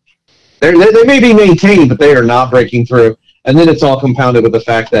through. They may be maintained, but they are not breaking through. And then it's all compounded with the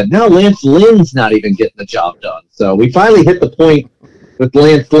fact that now Lance Lynn's not even getting the job done. So we finally hit the point with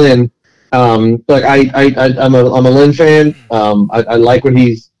Lance Lynn. But I'm a Lynn fan. I like what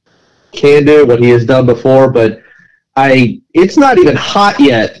he's can do, what he has done before, but it's not even hot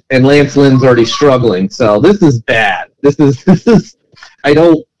yet, and Lance Lynn's already struggling. So this is bad. This is.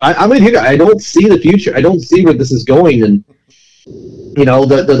 I'm with you guys. I don't see the future. I don't see where this is going, and. You know,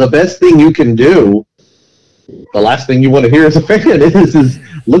 the best thing you can do, the last thing you want to hear as a fan is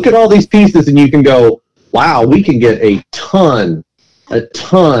look at all these pieces and you can go, wow, we can get a ton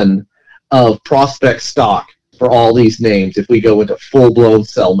of prospect stock for all these names if we go into full-blown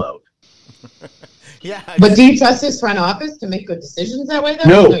sell mode. Yeah. But do you trust this front office to make good decisions that way,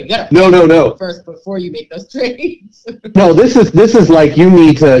 though? No. First, before you make those trades. No, this is like you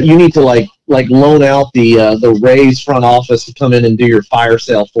need to like loan out the Rays front office to come in and do your fire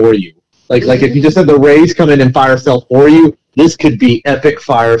sale for you. Like if you just had the Rays come in and fire sale for you, this could be epic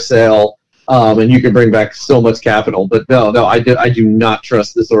fire sale, and you can bring back so much capital. But no, I do not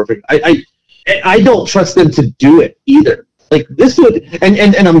trust this organization. I don't trust them to do it either. Like this would,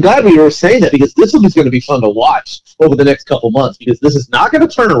 and I'm glad we were saying that because this one is going to be fun to watch over the next couple months because this is not going to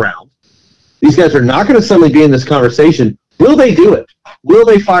turn around. These guys are not going to suddenly be in this conversation. Will they do it? Will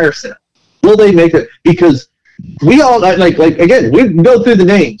they fire sale? Will they make it? Because we all like again, we go through the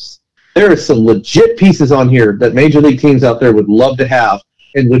names. There are some legit pieces on here that major league teams out there would love to have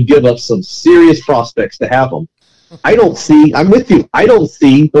and would give up some serious prospects to have them. I'm with you. I don't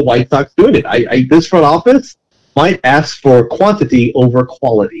see the White Sox doing it. This front office might ask for quantity over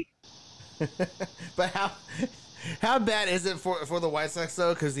quality. But how bad is it for the White Sox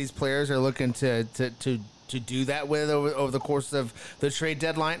though? Because these players are looking to do that with over the course of the trade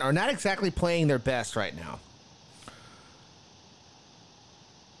deadline are not exactly playing their best right now.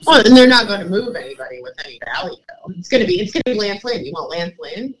 Well, and they're not going to move anybody with any value. Though. It's going to be Lance Lynn. You want Lance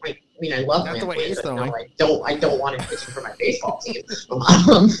Lynn? I mean, I love not Lance the way Lynn, he's but throwing. no, I don't want him pitching for my baseball team.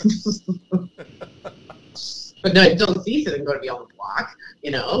 But no, Dylan Cease isn't going to be on the block.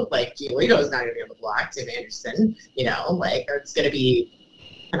 You know, like Giolito's not going to be on the block. Tim Anderson. You know, like it's going to be.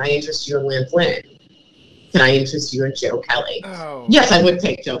 Can I interest you in Lance Lynn? Can I interest you in Joe Kelly? Oh. Yes, I would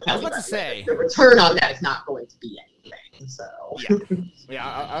take Joe Kelly. I was about to say the return on that is not going to be anything. So yeah,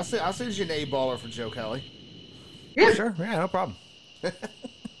 I'll send you an A-baller for Joe Kelly. Yeah, sure. Yeah, no problem. All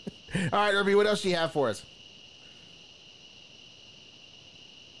right, Irby, what else do you have for us?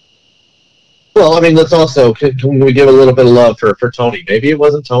 Well, I mean, let's also can we give a little bit of love for Tony? Maybe it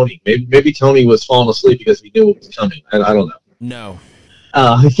wasn't Tony. Maybe Tony was falling asleep because he knew it was coming. I don't know. No.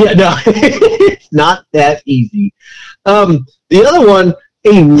 Yeah, no, it's not that easy. The other one,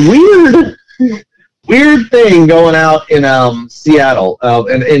 a weird thing going out in Seattle,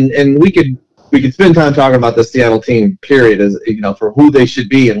 and we could spend time talking about the Seattle team, period, as you know, for who they should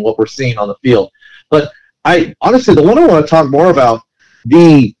be and what we're seeing on the field. But I honestly, the one I want to talk more about,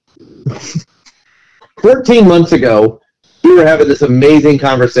 the 14 months ago, we were having this amazing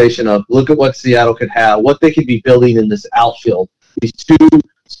conversation of look at what Seattle could have, what they could be building in this outfield. These two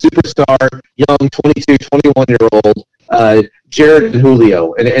superstar, young 22, 21-year-old, Jared and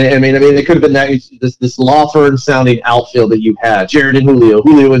Julio. And I mean, it could have been that this law firm-sounding outfield that you had, Jared and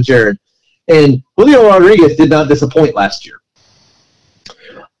Julio and Jared. And Julio Rodriguez did not disappoint last year.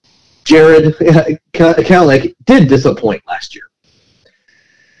 Jared Kelenic did disappoint last year.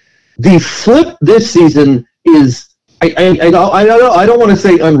 The flip this season is, I don't want to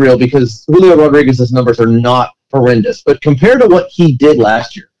say unreal because Julio Rodriguez's numbers are not horrendous, but compared to what he did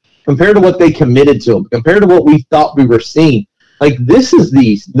last year, compared to what they committed to him, compared to what we thought we were seeing, like this is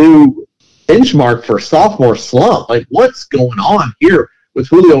the new benchmark for sophomore slump. Like what's going on here with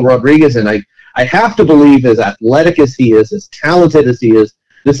Julio Rodriguez? And I have to believe, as athletic as he is, as talented as he is,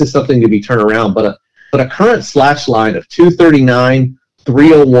 this is something to be turned around. But a current slash line of 239,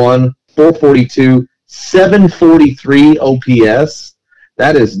 301, 442, 743 OPS,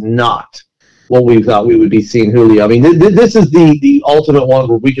 that is not what we thought we would be seeing Julio. I mean, this is the ultimate one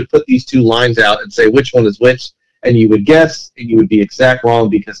where we could put these two lines out and say which one is which, and you would guess, and you would be exact wrong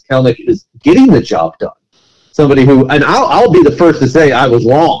because Kelenic is getting the job done. Somebody who, and I'll be the first to say I was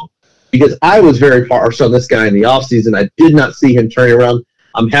wrong because I was very harsh on this guy in the offseason. I did not see him turning around.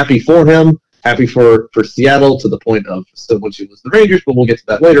 I'm happy for him, happy for Seattle to the point of still once you lose the Rangers, but we'll get to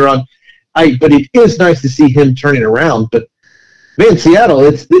that later on. But it is nice to see him turning around. But man, Seattle,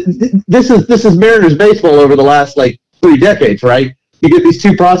 this is Mariners baseball over the last 3 decades, right? You get these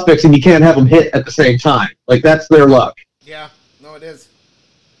two prospects and you can't have them hit at the same time. That's their luck. Yeah, no, it is.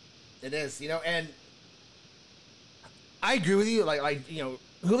 It is, and I agree with you.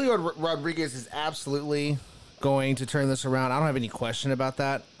 Julio Rodriguez is absolutely going to turn this around. I don't have any question about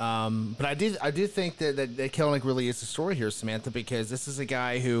that. But I do think that Kelenic really is the story here, Samantha, because this is a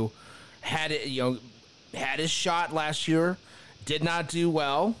guy who had his shot last year, did not do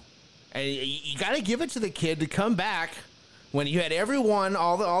well, and you got to give it to the kid to come back when you had everyone,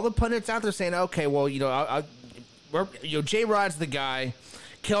 all the pundits out there saying, okay, well, J Rod's the guy,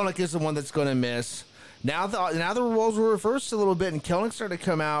 Kelenic is the one that's going to miss. Now the roles were reversed a little bit, and Kelenic started to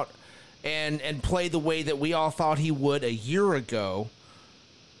come out and play the way that we all thought he would a year ago.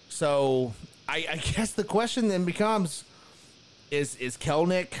 So I guess the question then becomes, is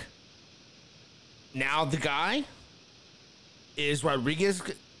Kelenic now the guy? Is Rodriguez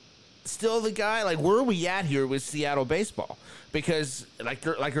still the guy? Where are we at here with Seattle baseball? Because like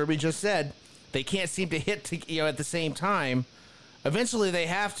Irby just said, they can't seem to hit at the same time. Eventually they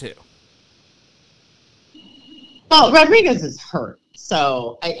have to. Well, Rodriguez is hurt,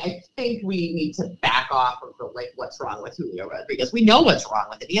 so I think we need to back off of what's wrong with Julio Rodriguez. We know what's wrong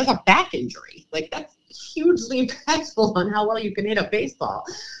with it. He has a back injury. That's hugely impactful on how well you can hit a baseball.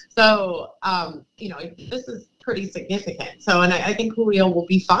 So, this is pretty significant. So, and I think Julio will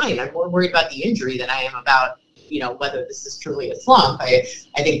be fine. I'm more worried about the injury than I am about, whether this is truly a slump. I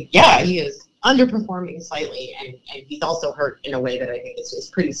think, he is underperforming slightly, and he's also hurt in a way that I think is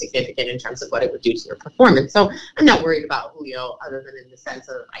pretty significant in terms of what it would do to your performance. So I'm not worried about Julio other than in the sense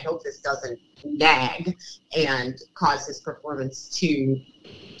of I hope this doesn't nag and cause his performance to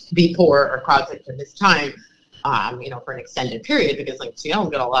be poor or cause it to miss time, for an extended period, because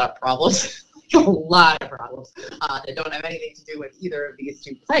Seattle's got a lot of problems. A lot of problems that don't have anything to do with either of these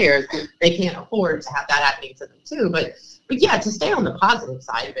two players. They can't afford to have that happening to them too. But yeah, to stay on the positive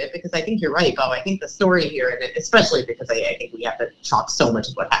side of it, because I think you're right, Bo. I think the story here, and especially because I think we have to chalk so much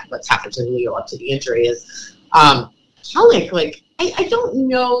of what's happened to Leo up to the injury, is Kelenic. I don't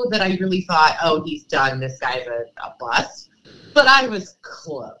know that I really thought, oh, he's done. This guy's a bust. But I was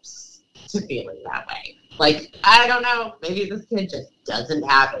close to feeling that way. I don't know. Maybe this kid just doesn't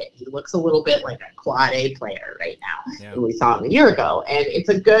have it. He looks a little bit like a quad A player right now. We saw him a year ago. And it's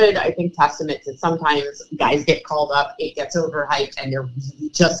a good, I think, testament to sometimes guys get called up, it gets overhyped, and they're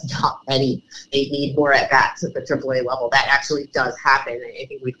just not ready. They need more at-bats at the AAA level. That actually does happen. I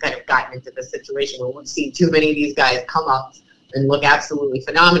think we've kind of gotten into this situation where we've seen too many of these guys come up and look absolutely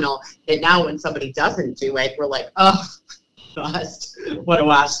phenomenal. And now when somebody doesn't do it, we're like, oh, bust. What a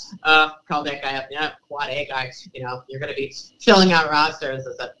wash. Call that guy up. Yeah, quad A guy. You're going to be filling out rosters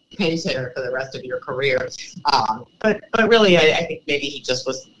as a pinch hitter for the rest of your career. But really, I think maybe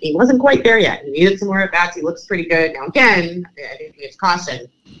he wasn't quite there yet. He needed some more at bats. He looks pretty good. Now, again, I think we have caution.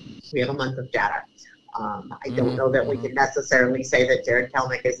 We have a month of data. I don't know that we can necessarily say that Jared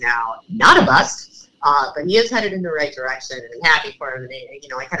Kelenic is now not a bust. But he is headed in the right direction, and I'm happy for him. And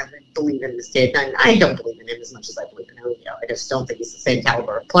I kind of believe in this kid. And I don't believe in him as much as I believe in Julio. I just don't think he's the same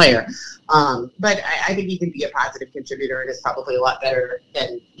caliber of player. But I think he can be a positive contributor, and is probably a lot better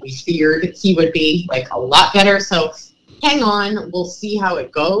than we feared he would be. A lot better. So hang on, we'll see how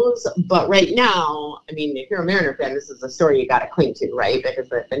it goes. But right now, if you're a Mariner fan, this is a story you got to cling to, right? Because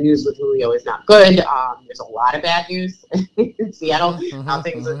the news with Julio is not good. There's a lot of bad news in Seattle, how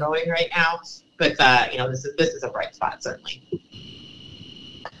things are going right now. But this is a bright spot, certainly.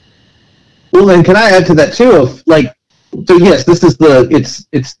 Well, then, can I add to that too? So yes, this is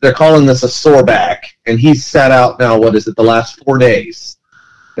they're calling this a sore back, and he's sat out now. What is it? The last 4 days,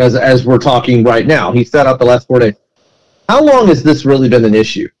 as we're talking right now, he sat out the last 4 days. How long has this really been an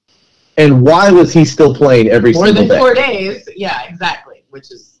issue? And why was he still playing every single day? More than 4 days. Yeah, exactly.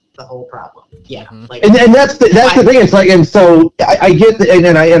 Which is the whole problem. Yeah. And that's the thing. It's and so I get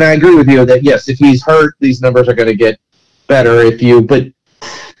and I agree with you that yes, if he's hurt, these numbers are going to get better. But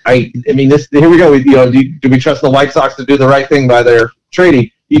this here we go. Do we trust the White Sox to do the right thing by their trading?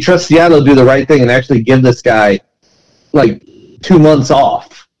 You trust Seattle to do the right thing and actually give this guy 2 months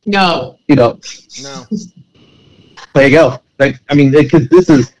off? No. No. There you go. Because this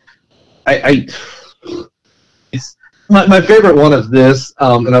is It's my favorite one of this,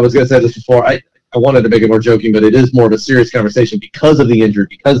 and I was going to say this before. I wanted to make it more joking, but it is more of a serious conversation because of the injury,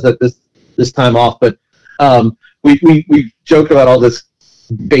 because of this time off. But we joked about all this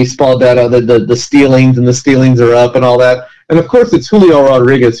baseball data, the stealings, and the stealings are up and all that. And of course, it's Julio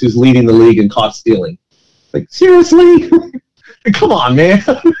Rodriguez who's leading the league in caught stealing. Like, seriously? Come on, man.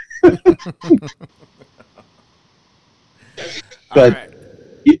 But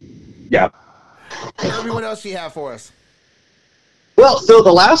right. Yeah. Kirby, what else do you have for us? Well, so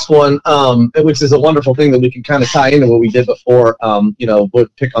the last one, which is a wonderful thing that we can kind of tie into what we did before, we'll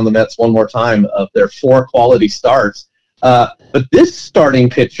pick on the Mets one more time of their 4 quality starts. But this starting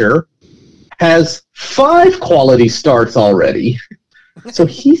pitcher has 5 quality starts already. So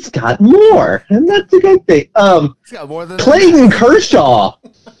he's got more, and that's a good thing. He's got more than Clayton Kershaw.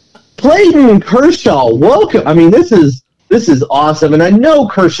 Clayton Kershaw, welcome. I mean, this is awesome, and I know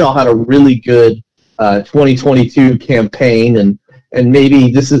Kershaw had a really good 2022 campaign, and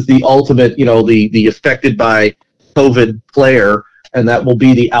maybe this is the ultimate, the affected by COVID player, and that will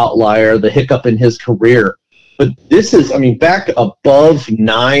be the outlier, the hiccup in his career. But this is, back above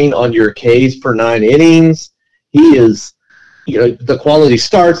 9 on your Ks per 9 innings. He is, the quality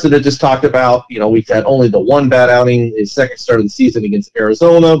starts that I just talked about. We've had only the 1 bad outing, his second start of the season against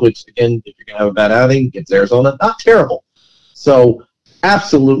Arizona, which, again, if you're going to have a bad outing against Arizona, not terrible. So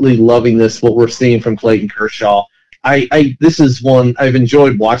absolutely loving this, what we're seeing from Clayton Kershaw. This is one I've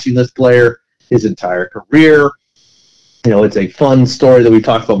enjoyed watching this player his entire career. It's a fun story that we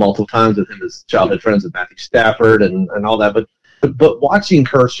talked about multiple times with him as childhood friends with Matthew Stafford and all that. But watching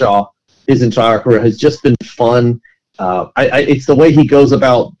Kershaw his entire career has just been fun. It's the way he goes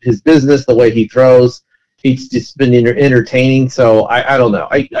about his business, the way he throws. It's just been entertaining. So I don't know.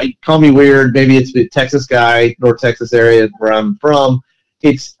 I call me weird. Maybe it's the Texas guy, North Texas area where I'm from.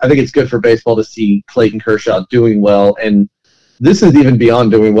 I think it's good for baseball to see Clayton Kershaw doing well, and this is even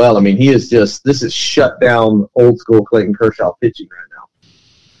beyond doing well. This is shut down old school Clayton Kershaw pitching right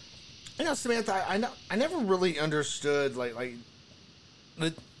now. Samantha, I never really understood like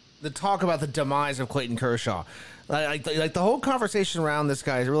the talk about the demise of Clayton Kershaw. Like the whole conversation around this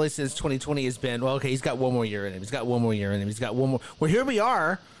guy really since 2020 has been, well, okay, he's got 1 more year in him. He's got 1 more year in him. He's got 1 more. Well, here we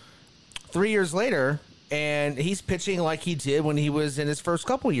are 3 years later, and he's pitching like he did when he was in his first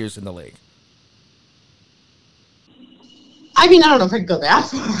couple years in the league. I don't know if I could go that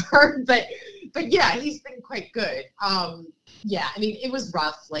far, but yeah, he's been quite good. It was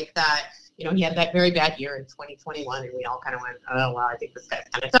rough like that. He had that very bad year in 2021, and we all kind of went, oh, well, I think this guy's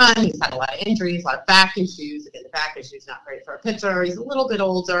kind of done. He's had a lot of injuries, a lot of back issues. Again, the back issues not great for a pitcher. He's a little bit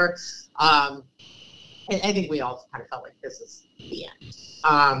older. And I think we all kind of felt like this is the end.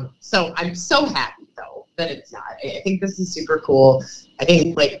 So I'm so happy, though, that it's not. I think this is super cool. I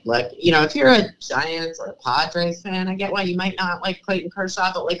think, if you're a Giants or a Padres fan, I get why you might not like Clayton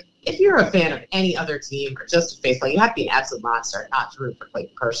Kershaw, but, if you're a fan of any other team or just baseball, you have to be an absolute monster not to root for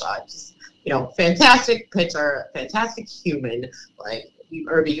Clayton Kershaw. Just, fantastic pitcher, fantastic human.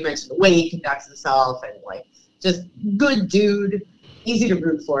 Irby, you mentioned the way he conducts himself and, just good dude, easy to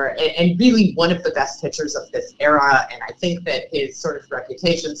root for, and really one of the best pitchers of this era. And I think that his sort of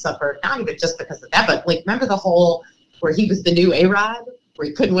reputation suffered, not even just because of that, but, remember the whole where he was the new A-Rod, where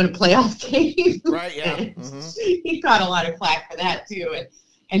he couldn't win a playoff game? Right, yeah. He caught a lot of flack for that, too.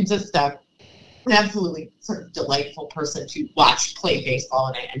 And just an absolutely sort of delightful person to watch play baseball,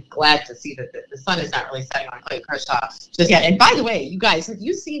 and I'm glad to see that the sun is not really setting on Clayton Kershaw just yet. And by the way, you guys, have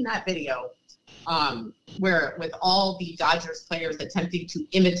you seen that video where with all the Dodgers players attempting to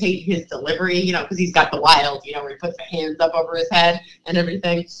imitate his delivery, because he's got the wild, where he puts the hands up over his head and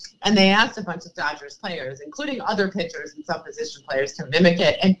everything. And they asked a bunch of Dodgers players, including other pitchers and some position players, to mimic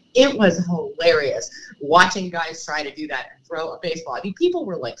it. And it was hilarious watching guys try to do that and throw a baseball. People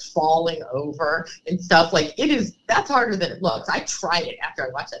were falling over and stuff. That's harder than it looks. I tried it after I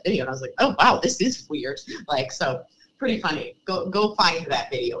watched that video and I was like, oh wow, this is weird. So pretty funny. Go find that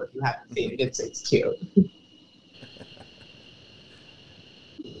video if you haven't seen it. It's cute.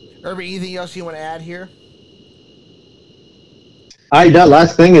 Irby, anything else you want to add here? That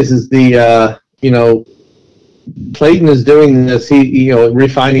last thing is the Clayton is doing this. He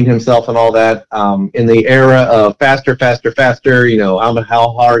refining himself and all that in the era of faster.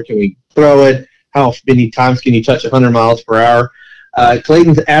 How hard can we throw it? How many times can you touch 100 miles per hour?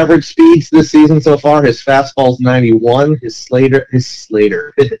 Clayton's average speeds this season so far, his fastball's 91, his slider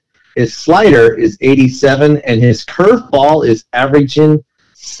is 87, and his curveball is averaging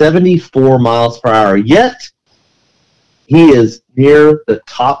 74 miles per hour. Yet, he is near the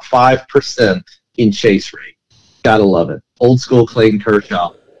top 5% in chase rate. Gotta love it. Old school Clayton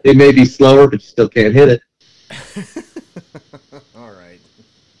Kershaw. It may be slower, but you still can't hit it. All right.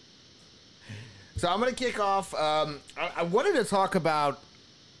 So I'm going to kick off. I wanted to talk about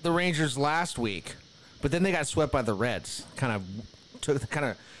the Rangers last week, but then they got swept by the Reds. Kind of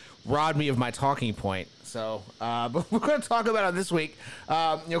robbed me of my talking point. So, but we're going to talk about it this week.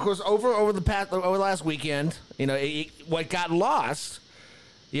 Of course, over last weekend, what got lost.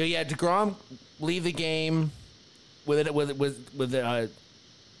 You had DeGrom leave the game with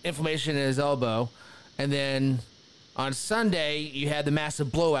inflammation in his elbow, and then on Sunday you had the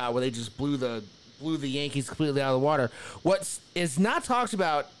massive blowout where they just blew the Yankees completely out of the water. What is not talked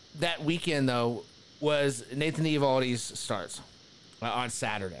about that weekend though was Nathan Eovaldi's starts on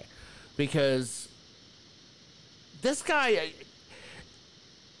Saturday, because this guy,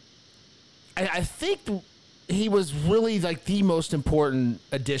 I think he was really like the most important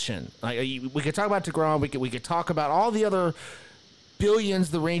addition. Like, we could talk about DeGrom, we could talk about all the other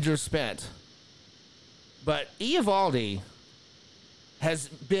billions the Rangers spent, but Eovaldi has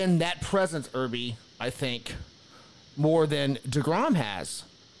been that presence, Irby, I think, more than DeGrom has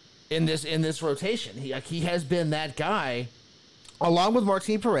in this rotation. He has been that guy, along with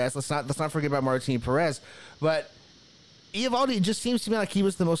Martin Perez. Let's not forget about Martin Perez, but Eovaldi just seems to me like he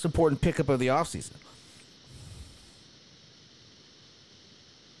was the most important pickup of the offseason.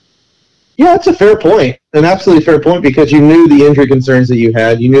 Yeah, it's a fair point, an absolutely fair point, because you knew the injury concerns that you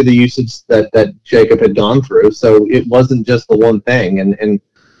had. You knew the usage that Jacob had gone through, so it wasn't just the one thing. And it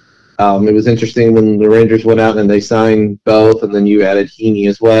was interesting when the Rangers went out and they signed both, and then you added Heaney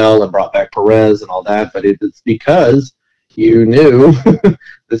as well and brought back Perez and all that. But it's because you knew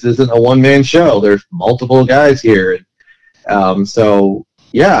this isn't a one-man show. There's multiple guys here. So,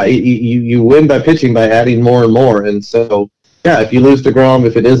 yeah, you win by pitching by adding more and more. And so, yeah, if you lose DeGrom,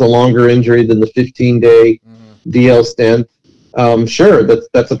 if it is a longer injury than the 15-day DL stint, sure,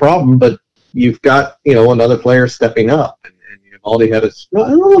 that's a problem. But you've got, another player stepping up. And Eovaldi had a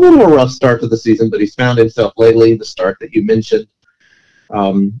little bit of a rough start to the season, but he's found himself lately, the start that you mentioned.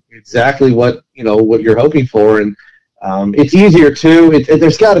 Exactly what you're hoping for. And it's easier, too.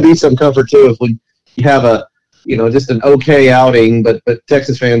 There's got to be some comfort, too, if when you have just an okay outing, but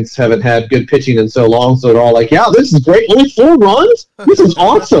Texas fans haven't had good pitching in so long, so they're all like, "Yeah, this is great. Only 4 runs. This is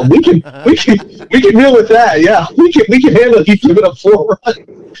awesome. We can deal with that. Yeah, we can handle it. You give it up 4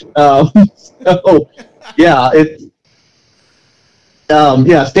 runs." So yeah,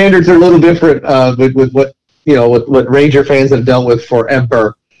 standards are a little different with what Ranger fans have dealt with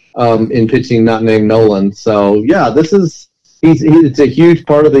forever in pitching not named Nolan. So yeah, this is. It's a huge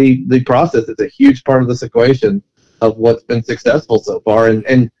part of the process. It's a huge part of this equation of what's been successful so far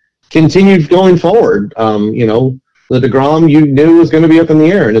and continued going forward. The DeGrom you knew was going to be up in the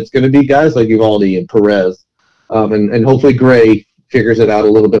air, and it's going to be guys like Eovaldi and Perez, and hopefully Gray figures it out a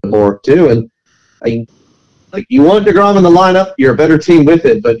little bit more too. And you want DeGrom in the lineup, you're a better team with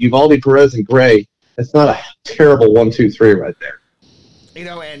it, but Eovaldi, Perez, and Gray, that's not a terrible 1-2-3 right there.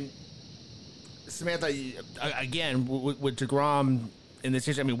 And Samantha, again, with DeGrom in this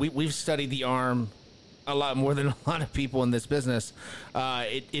situation, I mean, we've studied the arm a lot more than a lot of people in this business.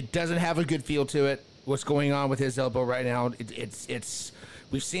 It doesn't have a good feel to it. What's going on with his elbow right now? It's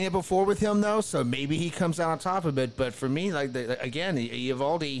we've seen it before with him though, so maybe he comes out on top of it. But for me,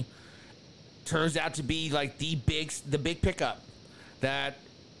 Eovaldi turns out to be like the big pickup that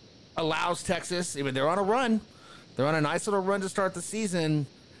allows Texas. I mean, they're on a run. They're on a nice little run to start the season.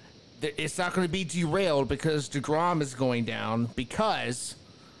 It's not going to be derailed because DeGrom is going down, because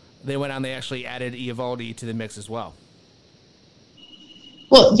they went out and they actually added Eovaldi to the mix as well.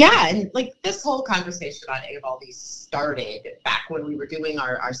 Well, yeah, and this whole conversation on Eovaldi started back when we were doing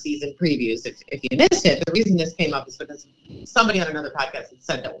our season previews. If you missed it, the reason this came up is because somebody on another podcast had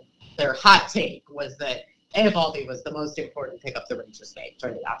said that their hot take was that Eovaldi was the most important pickup the Rangers made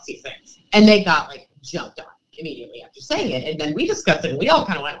during the offseason, and they got jumped on immediately after saying it. And then we discussed it, and we all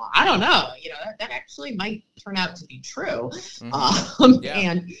kind of went, well, I don't know, that actually might turn out to be true.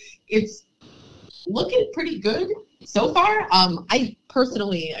 And it's looking pretty good so far. I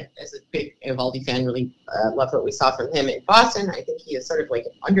personally, as a big Eovaldi fan, really love what we saw from him in Boston. I think he is sort of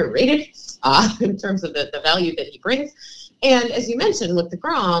underrated in terms of the value that he brings. And as you mentioned with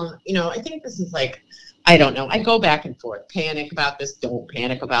DeGrom, I think this is I don't know. I go back and forth. Panic about this, don't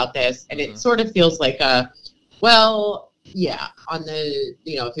panic about this. And it sort of feels like well, yeah, on the,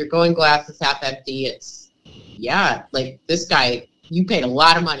 if you're going glass is half empty, it's, this guy, you paid a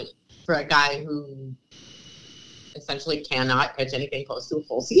lot of money for a guy who essentially cannot pitch anything close to a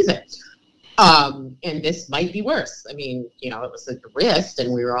full season. And this might be worse. I mean, it was a wrist,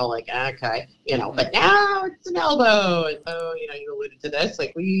 and we were all like, okay, but now it's an elbow. And so, you alluded to this.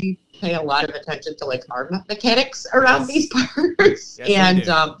 Like, we pay a lot of attention to, like, arm mechanics around these parts. Yes,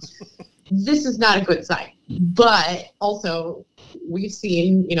 and this is not a good sign. But also, we've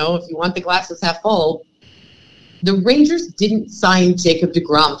seen, if you want the glasses half full, the Rangers didn't sign Jacob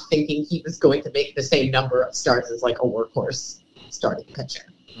deGrom thinking he was going to make the same number of starts as, like, a workhorse starting pitcher.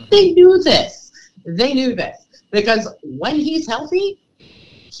 They knew this. Because when he's healthy,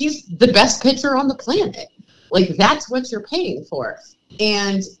 he's the best pitcher on the planet. Like, that's what you're paying for.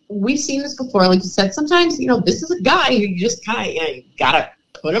 And we've seen this before. Like you said, sometimes, this is a guy who you just kind of, you got to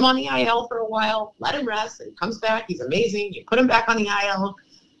put him on the IL for a while, let him rest, and he comes back. He's amazing. You put him back on the IL,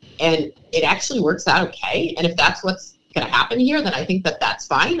 and it actually works out okay. And if that's what's going to happen here, then I think that that's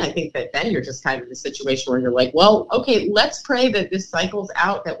fine. I think that then you're just kind of in a situation where you're like, well, okay, let's pray that this cycles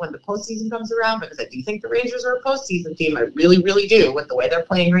out, that when the postseason comes around, because I do think the Rangers are a postseason team. I really, really do, with the way they're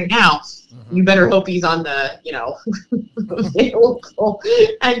playing right now. Mm-hmm. You better hope he's on the, available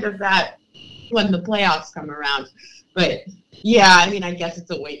end of that when the playoffs come around. But yeah, I mean, I guess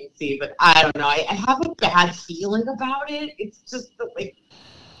it's a wait and see, but I don't know. I have a bad feeling about it. It's just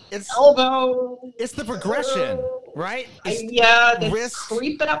it's elbow. It's the progression, right? Wrist,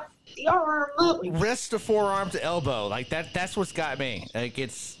 creeping up the arm. Wrist to forearm to elbow. Like that's what's got me. Like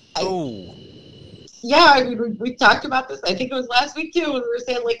Yeah, I mean, we talked about this. I think it was last week too, when we were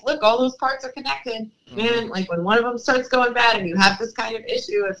saying, like, look, all those parts are connected. And like when one of them starts going bad and you have this kind of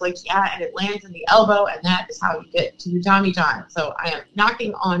issue, it's like, and it lands in the elbow, and that is how you get to Tommy John. So I am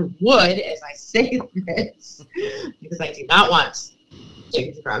knocking on wood as I say this, because I do not want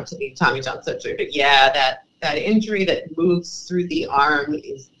Jacob deGrom to be Tommy John surgery. But yeah, that injury that moves through the arm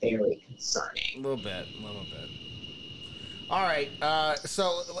is very concerning. A little bit. All right,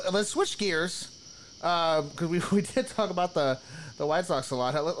 so let's switch gears, because we did talk about the White Sox a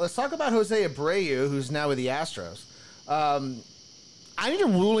lot. Let's talk about Jose Abreu, who's now with the Astros. I need a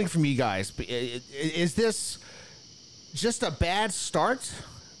ruling from you guys. Is this just a bad start?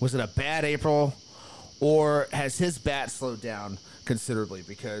 Was it a bad April? Or has his bat slowed down considerably?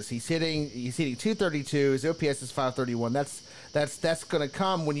 Because he's hitting 232. His OPS is 531. That's going to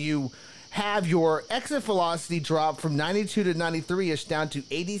come when you have your exit velocity drop from 92 to 93ish down to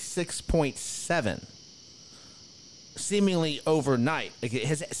 86.7, seemingly overnight. Like,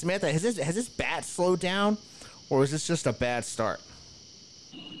 Samantha, has his bat slowed down, or is this just a bad start?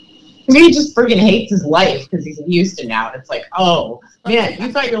 Maybe he just freaking hates his life because he's in Houston now. And it's like, oh, man,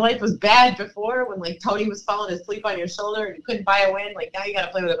 you thought your life was bad before when, like, Tony was falling asleep on your shoulder and you couldn't buy a win? Like, now you got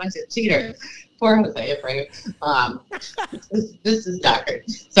to play with a bunch of cheaters. Poor Jose Abreu. This is not good.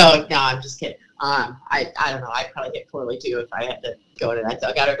 So, no, I'm just kidding. I don't know. I'd probably get poorly, too, if I had to go to that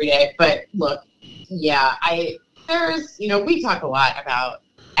dugout every day. But, look, yeah, we talk a lot about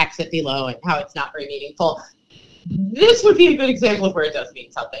exit velo and how it's not very meaningful. This would be a good example of where it does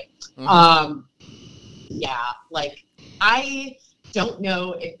mean something. Mm-hmm. I don't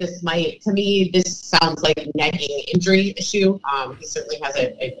know if this might, to me, this sounds like a nagging injury issue. He certainly has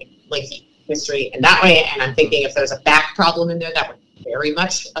a lengthy history in that way, and I'm thinking if there's a back problem in there, that would very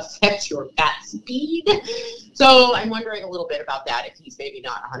much affect your bat speed. So I'm wondering a little bit about that, if he's maybe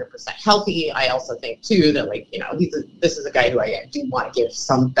not 100% healthy. I also think, too, that, this is a guy who I do want to give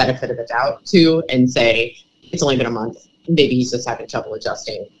some benefit of the doubt to and say, it's only been a month. Maybe he's just having trouble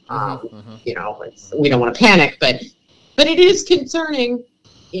adjusting. We don't want to panic, but it is concerning.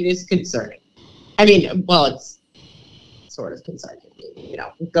 It is concerning. I mean, well, it's sort of concerning.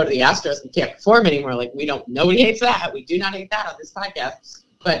 Go to the Astros and can't perform anymore. Like, nobody hates that. We do not hate that on this podcast.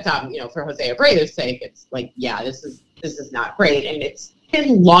 But for Jose Abreu's sake, it's like, yeah, this is not great, and it's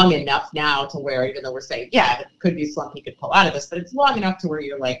been long enough now to where, even though we're saying, yeah, it could be a slump, he could pull out of this, but it's long enough to where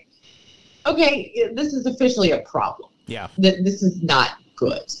you're like, okay, this is officially a problem. Yeah. This is not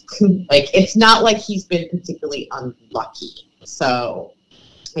good. Like, it's not like he's been particularly unlucky. So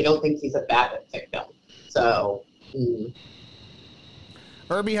I don't think he's a bad victim. So.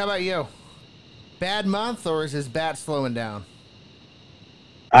 Herbie, how about you? Bad month, or is his bat slowing down?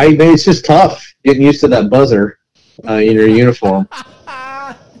 It's just tough getting used to that buzzer in your uniform.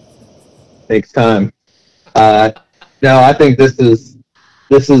 Takes time. No, I think this is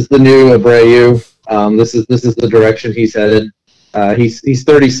the new Abreu. This is the direction he's headed. He's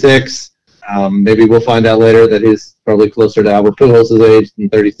 36. Maybe we'll find out later that he's probably closer to Albert Pujols' age than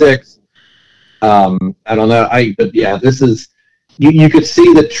 36. I don't know. But yeah, this is you could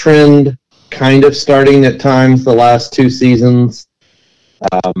see the trend kind of starting at times the last two seasons.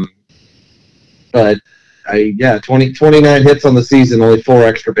 But 29 hits on the season, only 4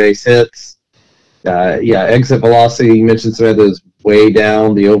 extra base hits. Exit velocity, you mentioned Smith, is way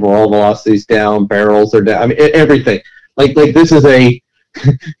down. The overall velocity's down. Barrels are down. I mean, everything. Like this is a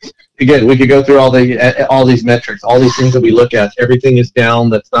again, we could go through all these metrics, all these things that we look at. Everything is down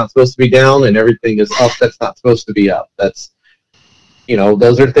that's not supposed to be down, and everything is up that's not supposed to be up. That's,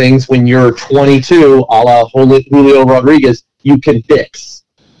 those are things when you're 22, a la Julio Rodriguez, you can fix.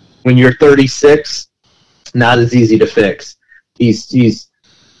 When you're 36, not as easy to fix. He's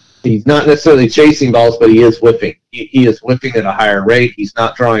not necessarily chasing balls, but he is whipping. He is whipping at a higher rate. He's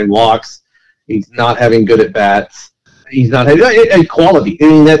not drawing walks. He's not having good at bats. He's not having quality. I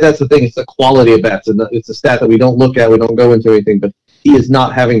mean, that's the thing. It's the quality of bats, and it's a stat that we don't look at. We don't go into anything, but he is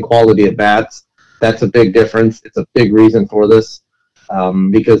not having quality at bats. That's a big difference. It's a big reason for this,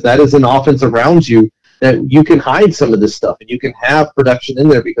 because that is an offense around you that you can hide some of this stuff, and you can have production in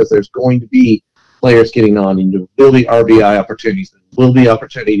there because there's going to be players getting on, and there will be RBI opportunities. There will be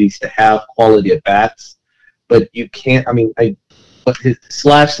opportunities to have quality at bats, but you can't. But his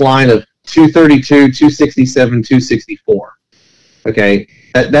slash line of 232, 267, 264. Okay,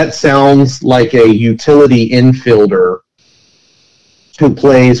 that sounds like a utility infielder who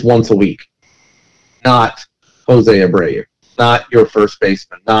plays once a week, not Jose Abreu, not your first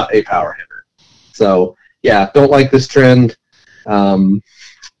baseman, not a power hitter. So, don't like this trend.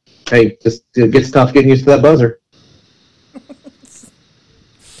 It gets tough getting used to that buzzer.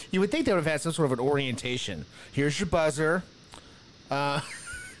 You would think they would have had some sort of an orientation. Here's your buzzer.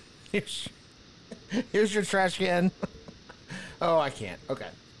 Here's your trash can. Oh, I can't. Okay.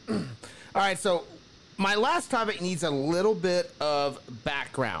 All right, so my last topic needs a little bit of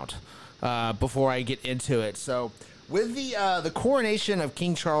background before I get into it. So with the coronation of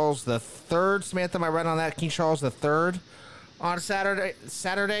King Charles III, Samantha, am I right on that? King Charles III on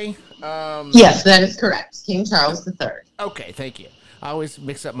Saturday? Yes, that is correct. King Charles III. Okay, thank you. I always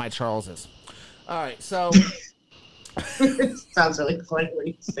mix up my Charleses. All right, so... It sounds really funny when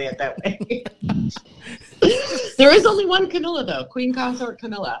you say it that way. There is only one Camilla, though. Queen Consort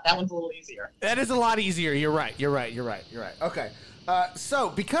Camilla. That one's a little easier. That is a lot easier. You're right. Okay.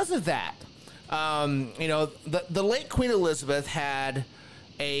 So because of that, the late Queen Elizabeth had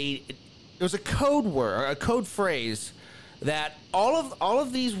it was a code word, a code phrase that all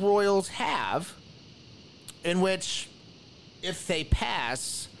of these royals have, in which if they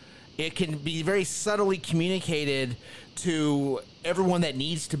pass, it can be very subtly communicated to everyone that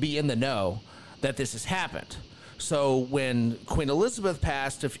needs to be in the know that this has happened. So when Queen Elizabeth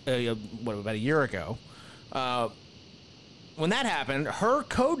passed about a year ago, when that happened, her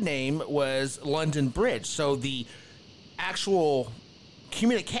code name was London Bridge. So the actual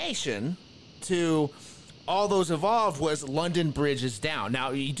communication to all those involved was London Bridge is down.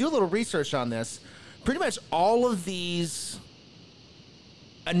 Now, you do a little research on this. Pretty much all of these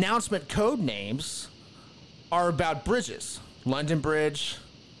announcement code names are about bridges. London Bridge,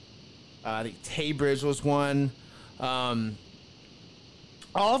 I think Tay Bridge was one. All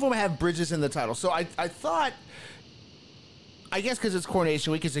of them have bridges in the title. So I thought, I guess because it's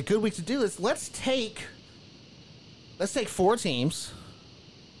Coronation Week, it's a good week to do this. Let's take 4 teams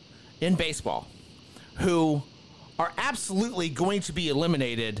in baseball who are absolutely going to be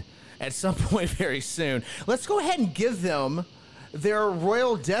eliminated at some point very soon. Let's go ahead and give them their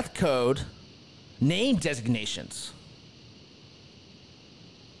Royal Death Code name designations.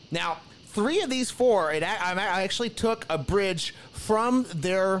 Now, 3 of these 4, I actually took a bridge from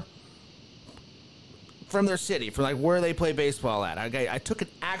their city, from like where they play baseball at. I took an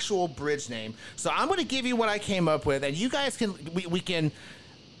actual bridge name. So I'm going to give you what I came up with, and you guys we can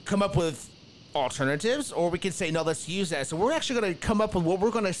come up with alternatives, or we can say, no, let's use that. So we're actually going to come up with what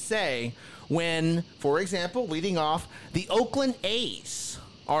we're going to say when, for example, leading off, the Oakland A's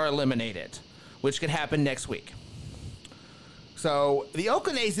are eliminated, which could happen next week. So the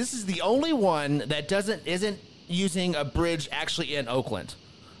Oakland A's, this is the only one that isn't using a bridge actually in Oakland.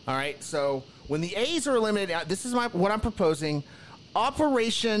 All right, so when the A's are eliminated, this is what I'm proposing: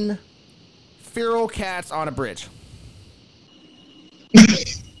 Operation Feral Cats on a Bridge.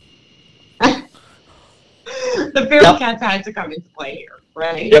 The feral cats had to come into play here,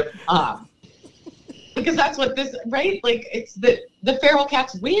 right? Yep. Because that's what this, right? Like, it's the feral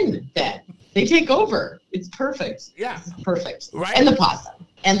cats win then. They take over. It's perfect. Yeah. It's perfect. Right. And the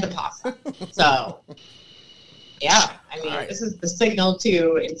possum. So, yeah. I mean, right. This is the signal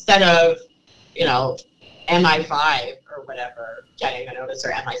to, instead of, MI5 or whatever, getting a notice,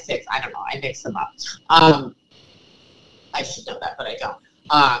 or MI6. I don't know. I mix them up. I should know that, but I don't.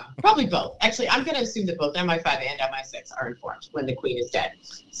 Probably both. Actually, I'm going to assume that both MI5 and MI6 are informed when the queen is dead.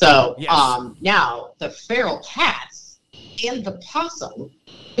 So, yes. Now the feral cats and the possum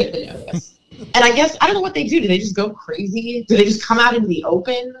get the notice. And I guess, I don't know what they do. Do they just go crazy? Do they just come out into the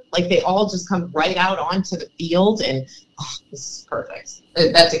open? Like, they all just come right out onto the field? And, this is perfect.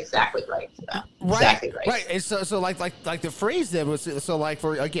 That's exactly right for them. Exactly right. Right. And so like the phrase then was, so like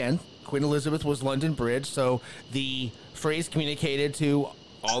for, again, Queen Elizabeth was London Bridge. So the phrase communicated to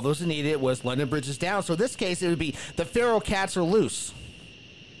all those that needed it was London Bridge is down. So in this case, it would be the feral cats are loose.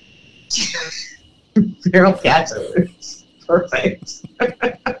 Feral cats are loose. Perfect.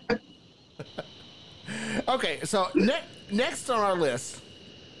 Okay, so next on our list,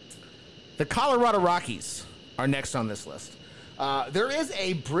 the Colorado Rockies are next on this list. There is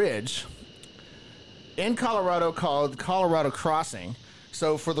a bridge in Colorado called Colorado Crossing.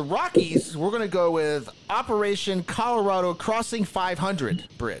 So for the Rockies, we're going to go with Operation Colorado Crossing 500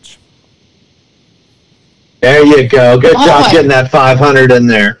 Bridge. There you go. Good job getting that 500 in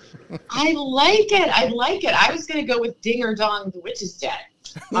there. I like it. I was going to go with Ding or Dong, the Witch is Dead.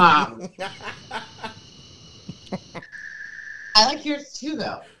 I like yours too,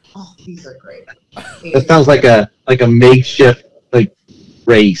 though. Oh, these are great. That sounds like a makeshift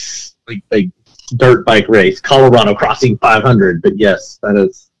race, like dirt bike race, Colorado Crossing 500. But yes, that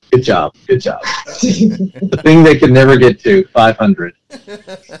is good job. The thing they could never get to, 500.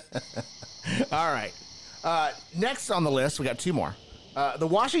 All right. Next on the list, we got two more. The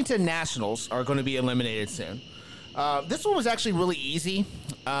Washington Nationals are going to be eliminated soon. This one was actually really easy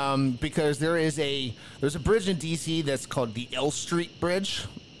because there's a bridge in D.C. that's called the L Street Bridge.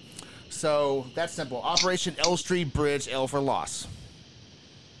 So that's simple. Operation L Street Bridge, L for loss.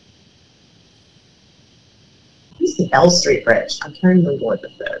 Who's the L Street Bridge? I'm trying to remember what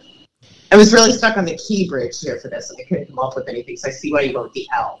this is. I was really stuck on the Key Bridge here for this, and I couldn't come up with anything. So I see why you wrote the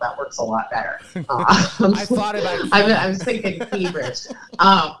L. That works a lot better. I thought about. I was thinking Key Bridge,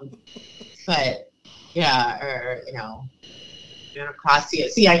 but yeah, or Anacostia.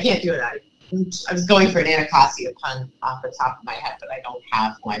 See, I can't do it. I was going for an Anacostia pun off the top of my head, but I don't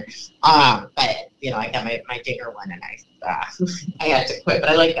have one. But I got my Digger one, and I had to quit. But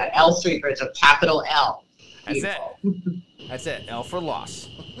I like that L Street Bridge, a capital L. Beautiful. That's it. L for loss.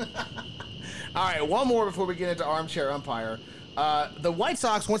 All right, one more before we get into Armchair Umpire. The White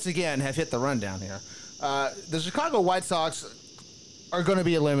Sox, once again, have hit the rundown here. The Chicago White Sox are going to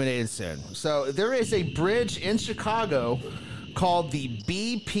be eliminated soon. So there is a bridge in Chicago called the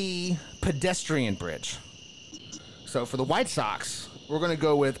BP Pedestrian Bridge. So for the White Sox, we're going to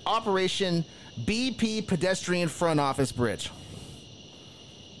go with Operation BP Pedestrian Front Office Bridge.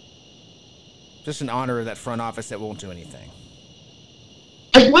 Just in honor of that front office that won't do anything.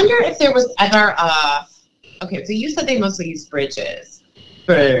 I wonder if there was ever okay, so you said they mostly use bridges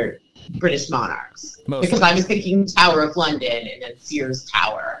for British monarchs. Mostly. Because I was thinking Tower of London and then Sears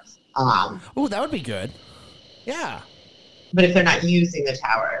Tower. Oh, that would be good. Yeah. But if they're not using the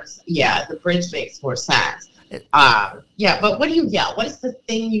towers, yeah, the bridge makes more sense. Yeah, but what do you yell? What is the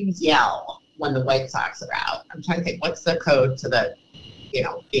thing you yell when the White Sox are out? I'm trying to think, what's the code to the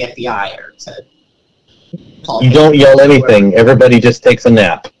the FBI or to call. You don't yell anything. Everybody just takes a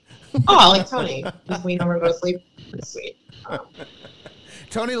nap. Oh, like Tony. Does we know where to go to sleep? That's sweet.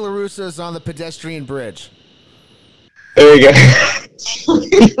 Tony La Russa is on the pedestrian bridge. There you go.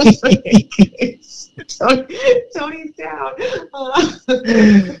 Tony's down.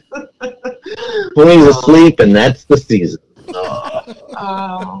 Tony's asleep, and that's the season.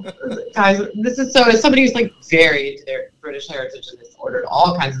 Oh, guys, this is so. As somebody who's like very into their British heritage and has ordered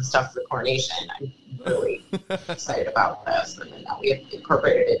all kinds of stuff for the coronation, I'm really excited about this. And now we have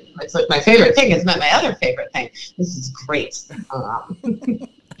incorporated it. It's like my favorite thing. It's not my other favorite thing. This is great. What do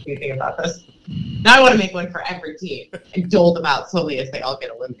you think about this? Now I want to make one for every team and dole them out slowly as they all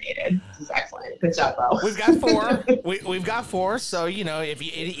get eliminated. This is excellent. Good job, Bo. We've got four. We've got four. So if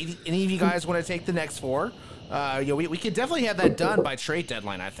any of you guys want to take the next four. We could definitely have that done by trade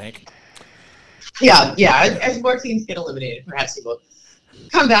deadline, I think. Yeah. As more teams get eliminated, perhaps we will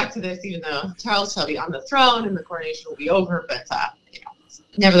come back to this, even though Charles shall be on the throne and the coronation will be over. But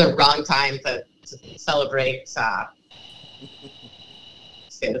never the wrong time to celebrate.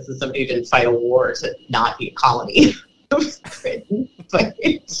 This is somebody who didn't fight a war to not be a colony. But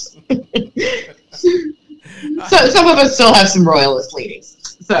so some of us still have some royalist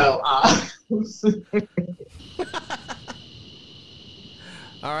leanings. So.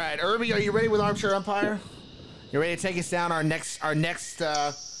 All right, Irby, are you ready with Armchair Umpire? You ready to take us down our next I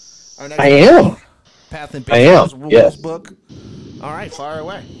am. Path and Baseball's rules book? All right, fire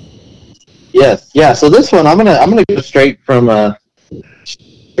away. Yes, yeah. So this one, I'm gonna go straight from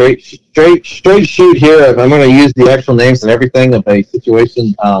straight shoot here. I'm gonna use the actual names and everything of a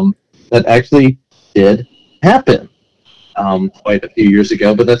situation that actually did happen. quite a few years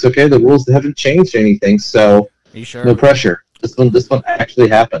ago, but that's okay. The rules haven't changed anything, so you sure? no pressure. This one actually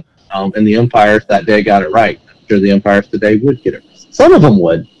happened, and the umpires that day got it right. I'm sure the umpires today would get it. Some of them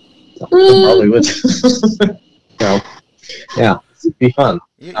would. Some of them probably would. So, yeah, it'd be fun.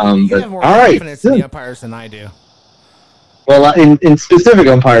 You but, have more all right, confidence in the umpires than I do. Well, in specific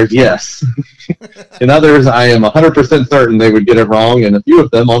umpires, yes. In others, I am 100% certain they would get it wrong, and a few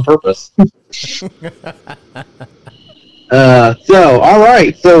of them on purpose. All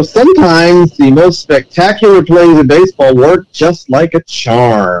right. So sometimes the most spectacular plays in baseball work just like a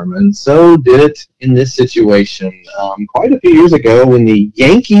charm, and so did it in this situation. Quite a few years ago when the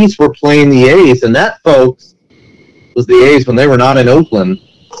Yankees were playing the A's, and that, folks, was the A's when they were not in Oakland.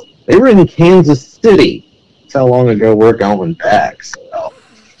 They were in Kansas City. That's how long ago we're going back. So,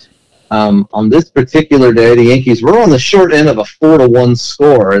 on this particular day, the Yankees were on the short end of a 4-1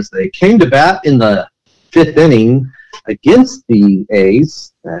 score as they came to bat in the fifth inning against the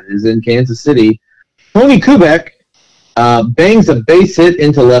A's, that is in Kansas City. Tony Kubek bangs a base hit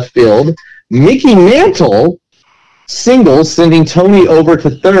into left field. Mickey Mantle singles, sending Tony over to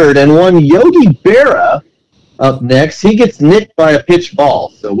third, and one Yogi Berra up next. He gets nicked by a pitch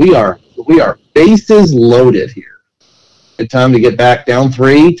ball. So we are bases loaded here. Good time to get back down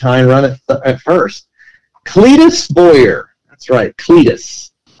 3, tying run at first. Cletus Boyer. That's right,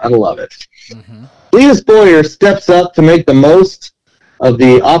 Cletus. I love it. Mm-hmm. Cletus Boyer steps up to make the most of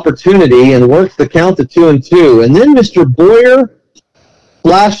the opportunity and works the count to 2-2. And then Mr. Boyer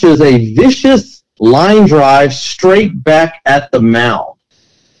flashes a vicious line drive straight back at the mound.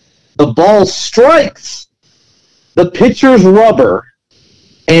 The ball strikes the pitcher's rubber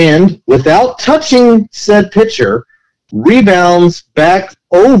and, without touching said pitcher, rebounds back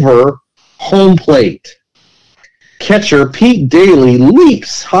over home plate. Catcher Pete Daly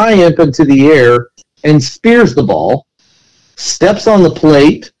leaps high up into the air and spears the ball, steps on the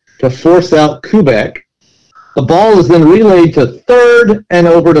plate to force out Kubek. The ball is then relayed to third and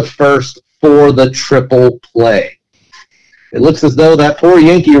over to first for the triple play. It looks as though that poor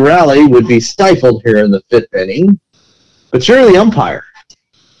Yankee rally would be stifled here in the fifth inning. But you're the umpire.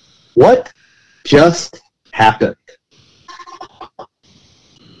 What just happened? All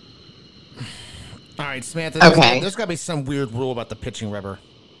right, Samantha, Okay. There's got to be some weird rule about the pitching rubber.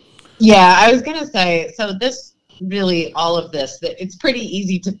 Yeah, I was going to say, so this really, all of this, it's pretty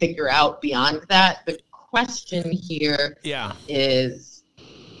easy to figure out beyond that. The question here is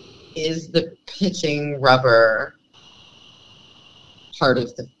the pitching rubber part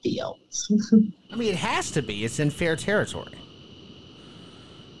of the field? I mean, it has to be. It's in fair territory.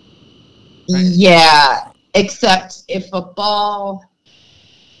 Right? Yeah, except if a ball...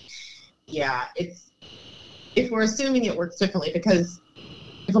 Yeah, if we're assuming it works differently, because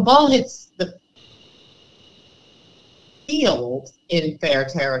if a ball hits the field in fair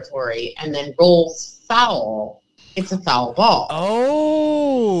territory and then rolls foul, it's a foul ball.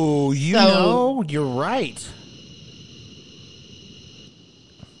 Oh, you're right.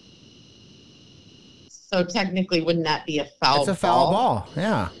 So technically, wouldn't that be a foul ball? It's a foul ball,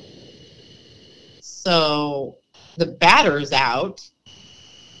 yeah. So the batter's out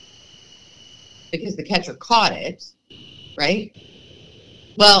because the catcher caught it, right?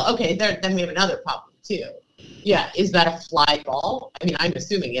 Well, okay, then we have another problem, too. Yeah, is that a fly ball? I mean, I'm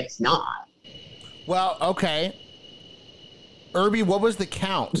assuming it's not. Well, okay. Irby, what was the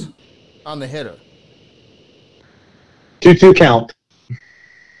count on the hitter? 2-2 count.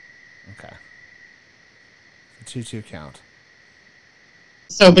 Okay. 2-2 count.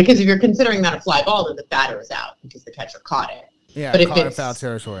 So, because if you're considering that a fly ball, then the batter is out because the catcher caught it. Yeah, but caught in foul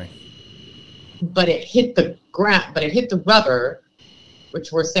territory. But it hit the ground. But it hit the rubber,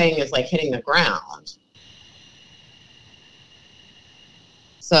 which we're saying is like hitting the ground.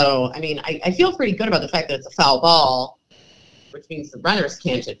 So, I mean, I feel pretty good about the fact that it's a foul ball, which means the runners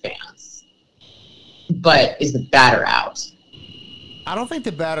can't advance. But is the batter out? I don't think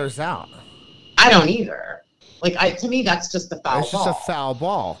the batter's out. I don't either. Like, to me, that's just a foul ball. It's just a foul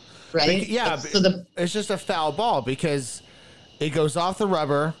ball. Right? It's just a foul ball because it goes off the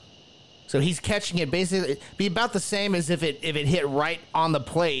rubber. So he's catching it basically. It'd be about the same as if it hit right on the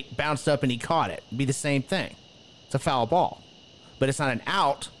plate, bounced up, and he caught it. It'd be the same thing. It's a foul ball. But it's not an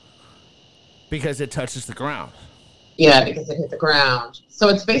out because it touches the ground. Yeah, because it hit the ground. So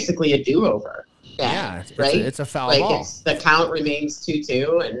it's basically a do-over. Yeah, right? It's a foul ball. The count remains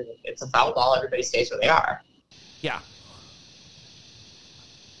 2-2, and it's a foul ball. Everybody stays where they are. Yeah.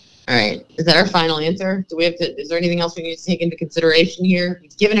 All right. Is that our final answer? Is there anything else we need to take into consideration here?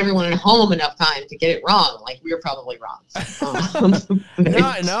 We've given everyone at home enough time to get it wrong. Like, we were probably wrong.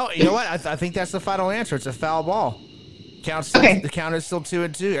 No, you know what? I think that's the final answer. It's a foul ball. Counts. Okay. The count is still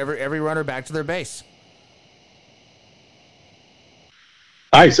 2-2. Every runner back to their base.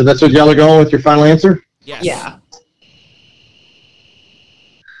 All right, so that's what y'all are going with your final answer? Yes. Yeah.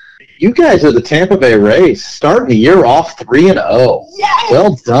 You guys are the Tampa Bay Rays, starting the year off 3-0. Yes!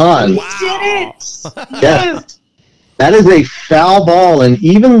 Well done. We did it! Yes. That is a foul ball, and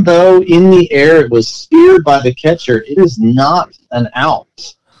even though in the air it was speared by the catcher, it is not an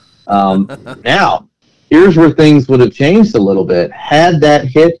out. Now, here's where things would have changed a little bit. Had that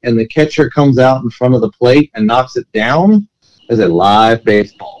hit and the catcher comes out in front of the plate and knocks it down as a live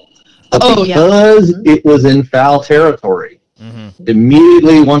baseball. But because it was in foul territory,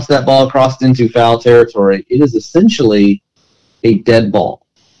 immediately once that ball crossed into foul territory, it is essentially a dead ball.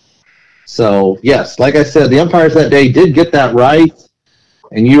 So, yes, like I said, the umpires that day did get that right.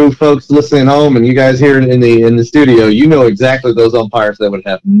 And you folks listening home and you guys here in the studio, you know exactly those umpires that would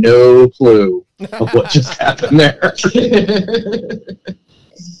have no clue of what just happened there.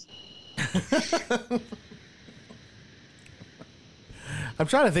 I'm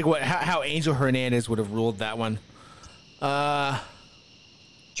trying to think how Angel Hernandez would have ruled that one.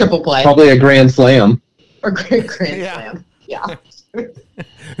 Triple play. Probably a grand slam. Or grand slam. Yeah.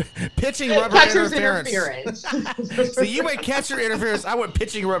 Pitching rubber Catcher's interference. So you went catcher interference. I went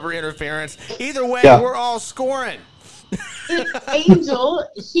pitching rubber interference. Either way, we're all scoring. Angel,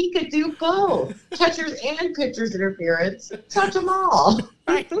 he could do both. Catchers and pitchers interference. Touch them all.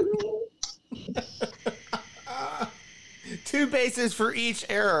 Two bases for each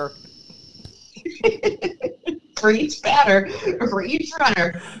error. For each batter, for each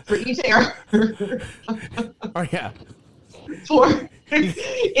runner, for each error. Oh, yeah.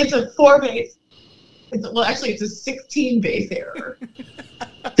 It's a 4-base. It's a 16-base error.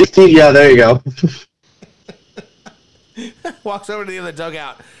 16, yeah, there you go. Walks over to the other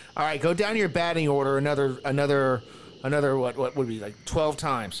dugout. All right, go down your batting order another what would be like 12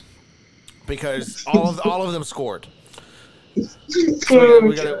 times, because all of them scored. So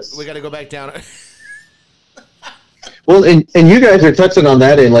we gotta go back down. Well, and you guys are touching on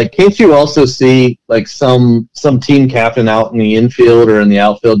that, and like, can't you also see like some team captain out in the infield or in the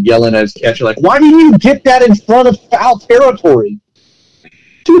outfield yelling at his catcher like, "Why didn't you get that in front of foul territory?"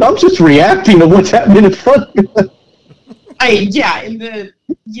 Dude, I'm just reacting to what's happening in front of me. In the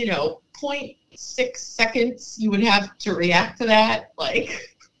 0.6 seconds you would have to react to that.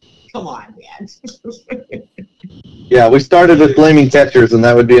 Like, come on, man. Yeah, we started with blaming catchers, and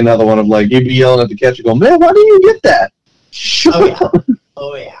that would be another one of like, you'd be yelling at the catcher going, "Man, why didn't you get that?"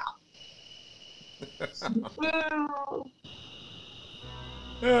 Oh, yeah.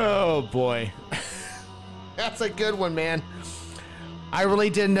 Oh, boy. That's a good one, man. I really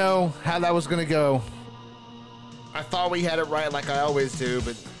didn't know how that was going to go. I thought we had it right like I always do,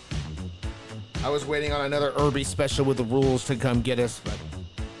 but I was waiting on another Irby special with the rules to come get us, but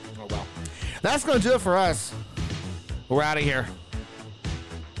oh well. That's going to do it for us. We're out of here.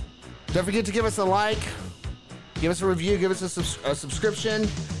 Don't forget to give us a like, give us a review, give us a subscription,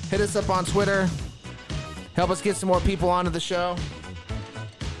 hit us up on Twitter, help us get some more people onto the show.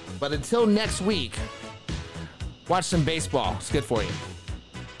 But until next week, watch some baseball. It's good for you.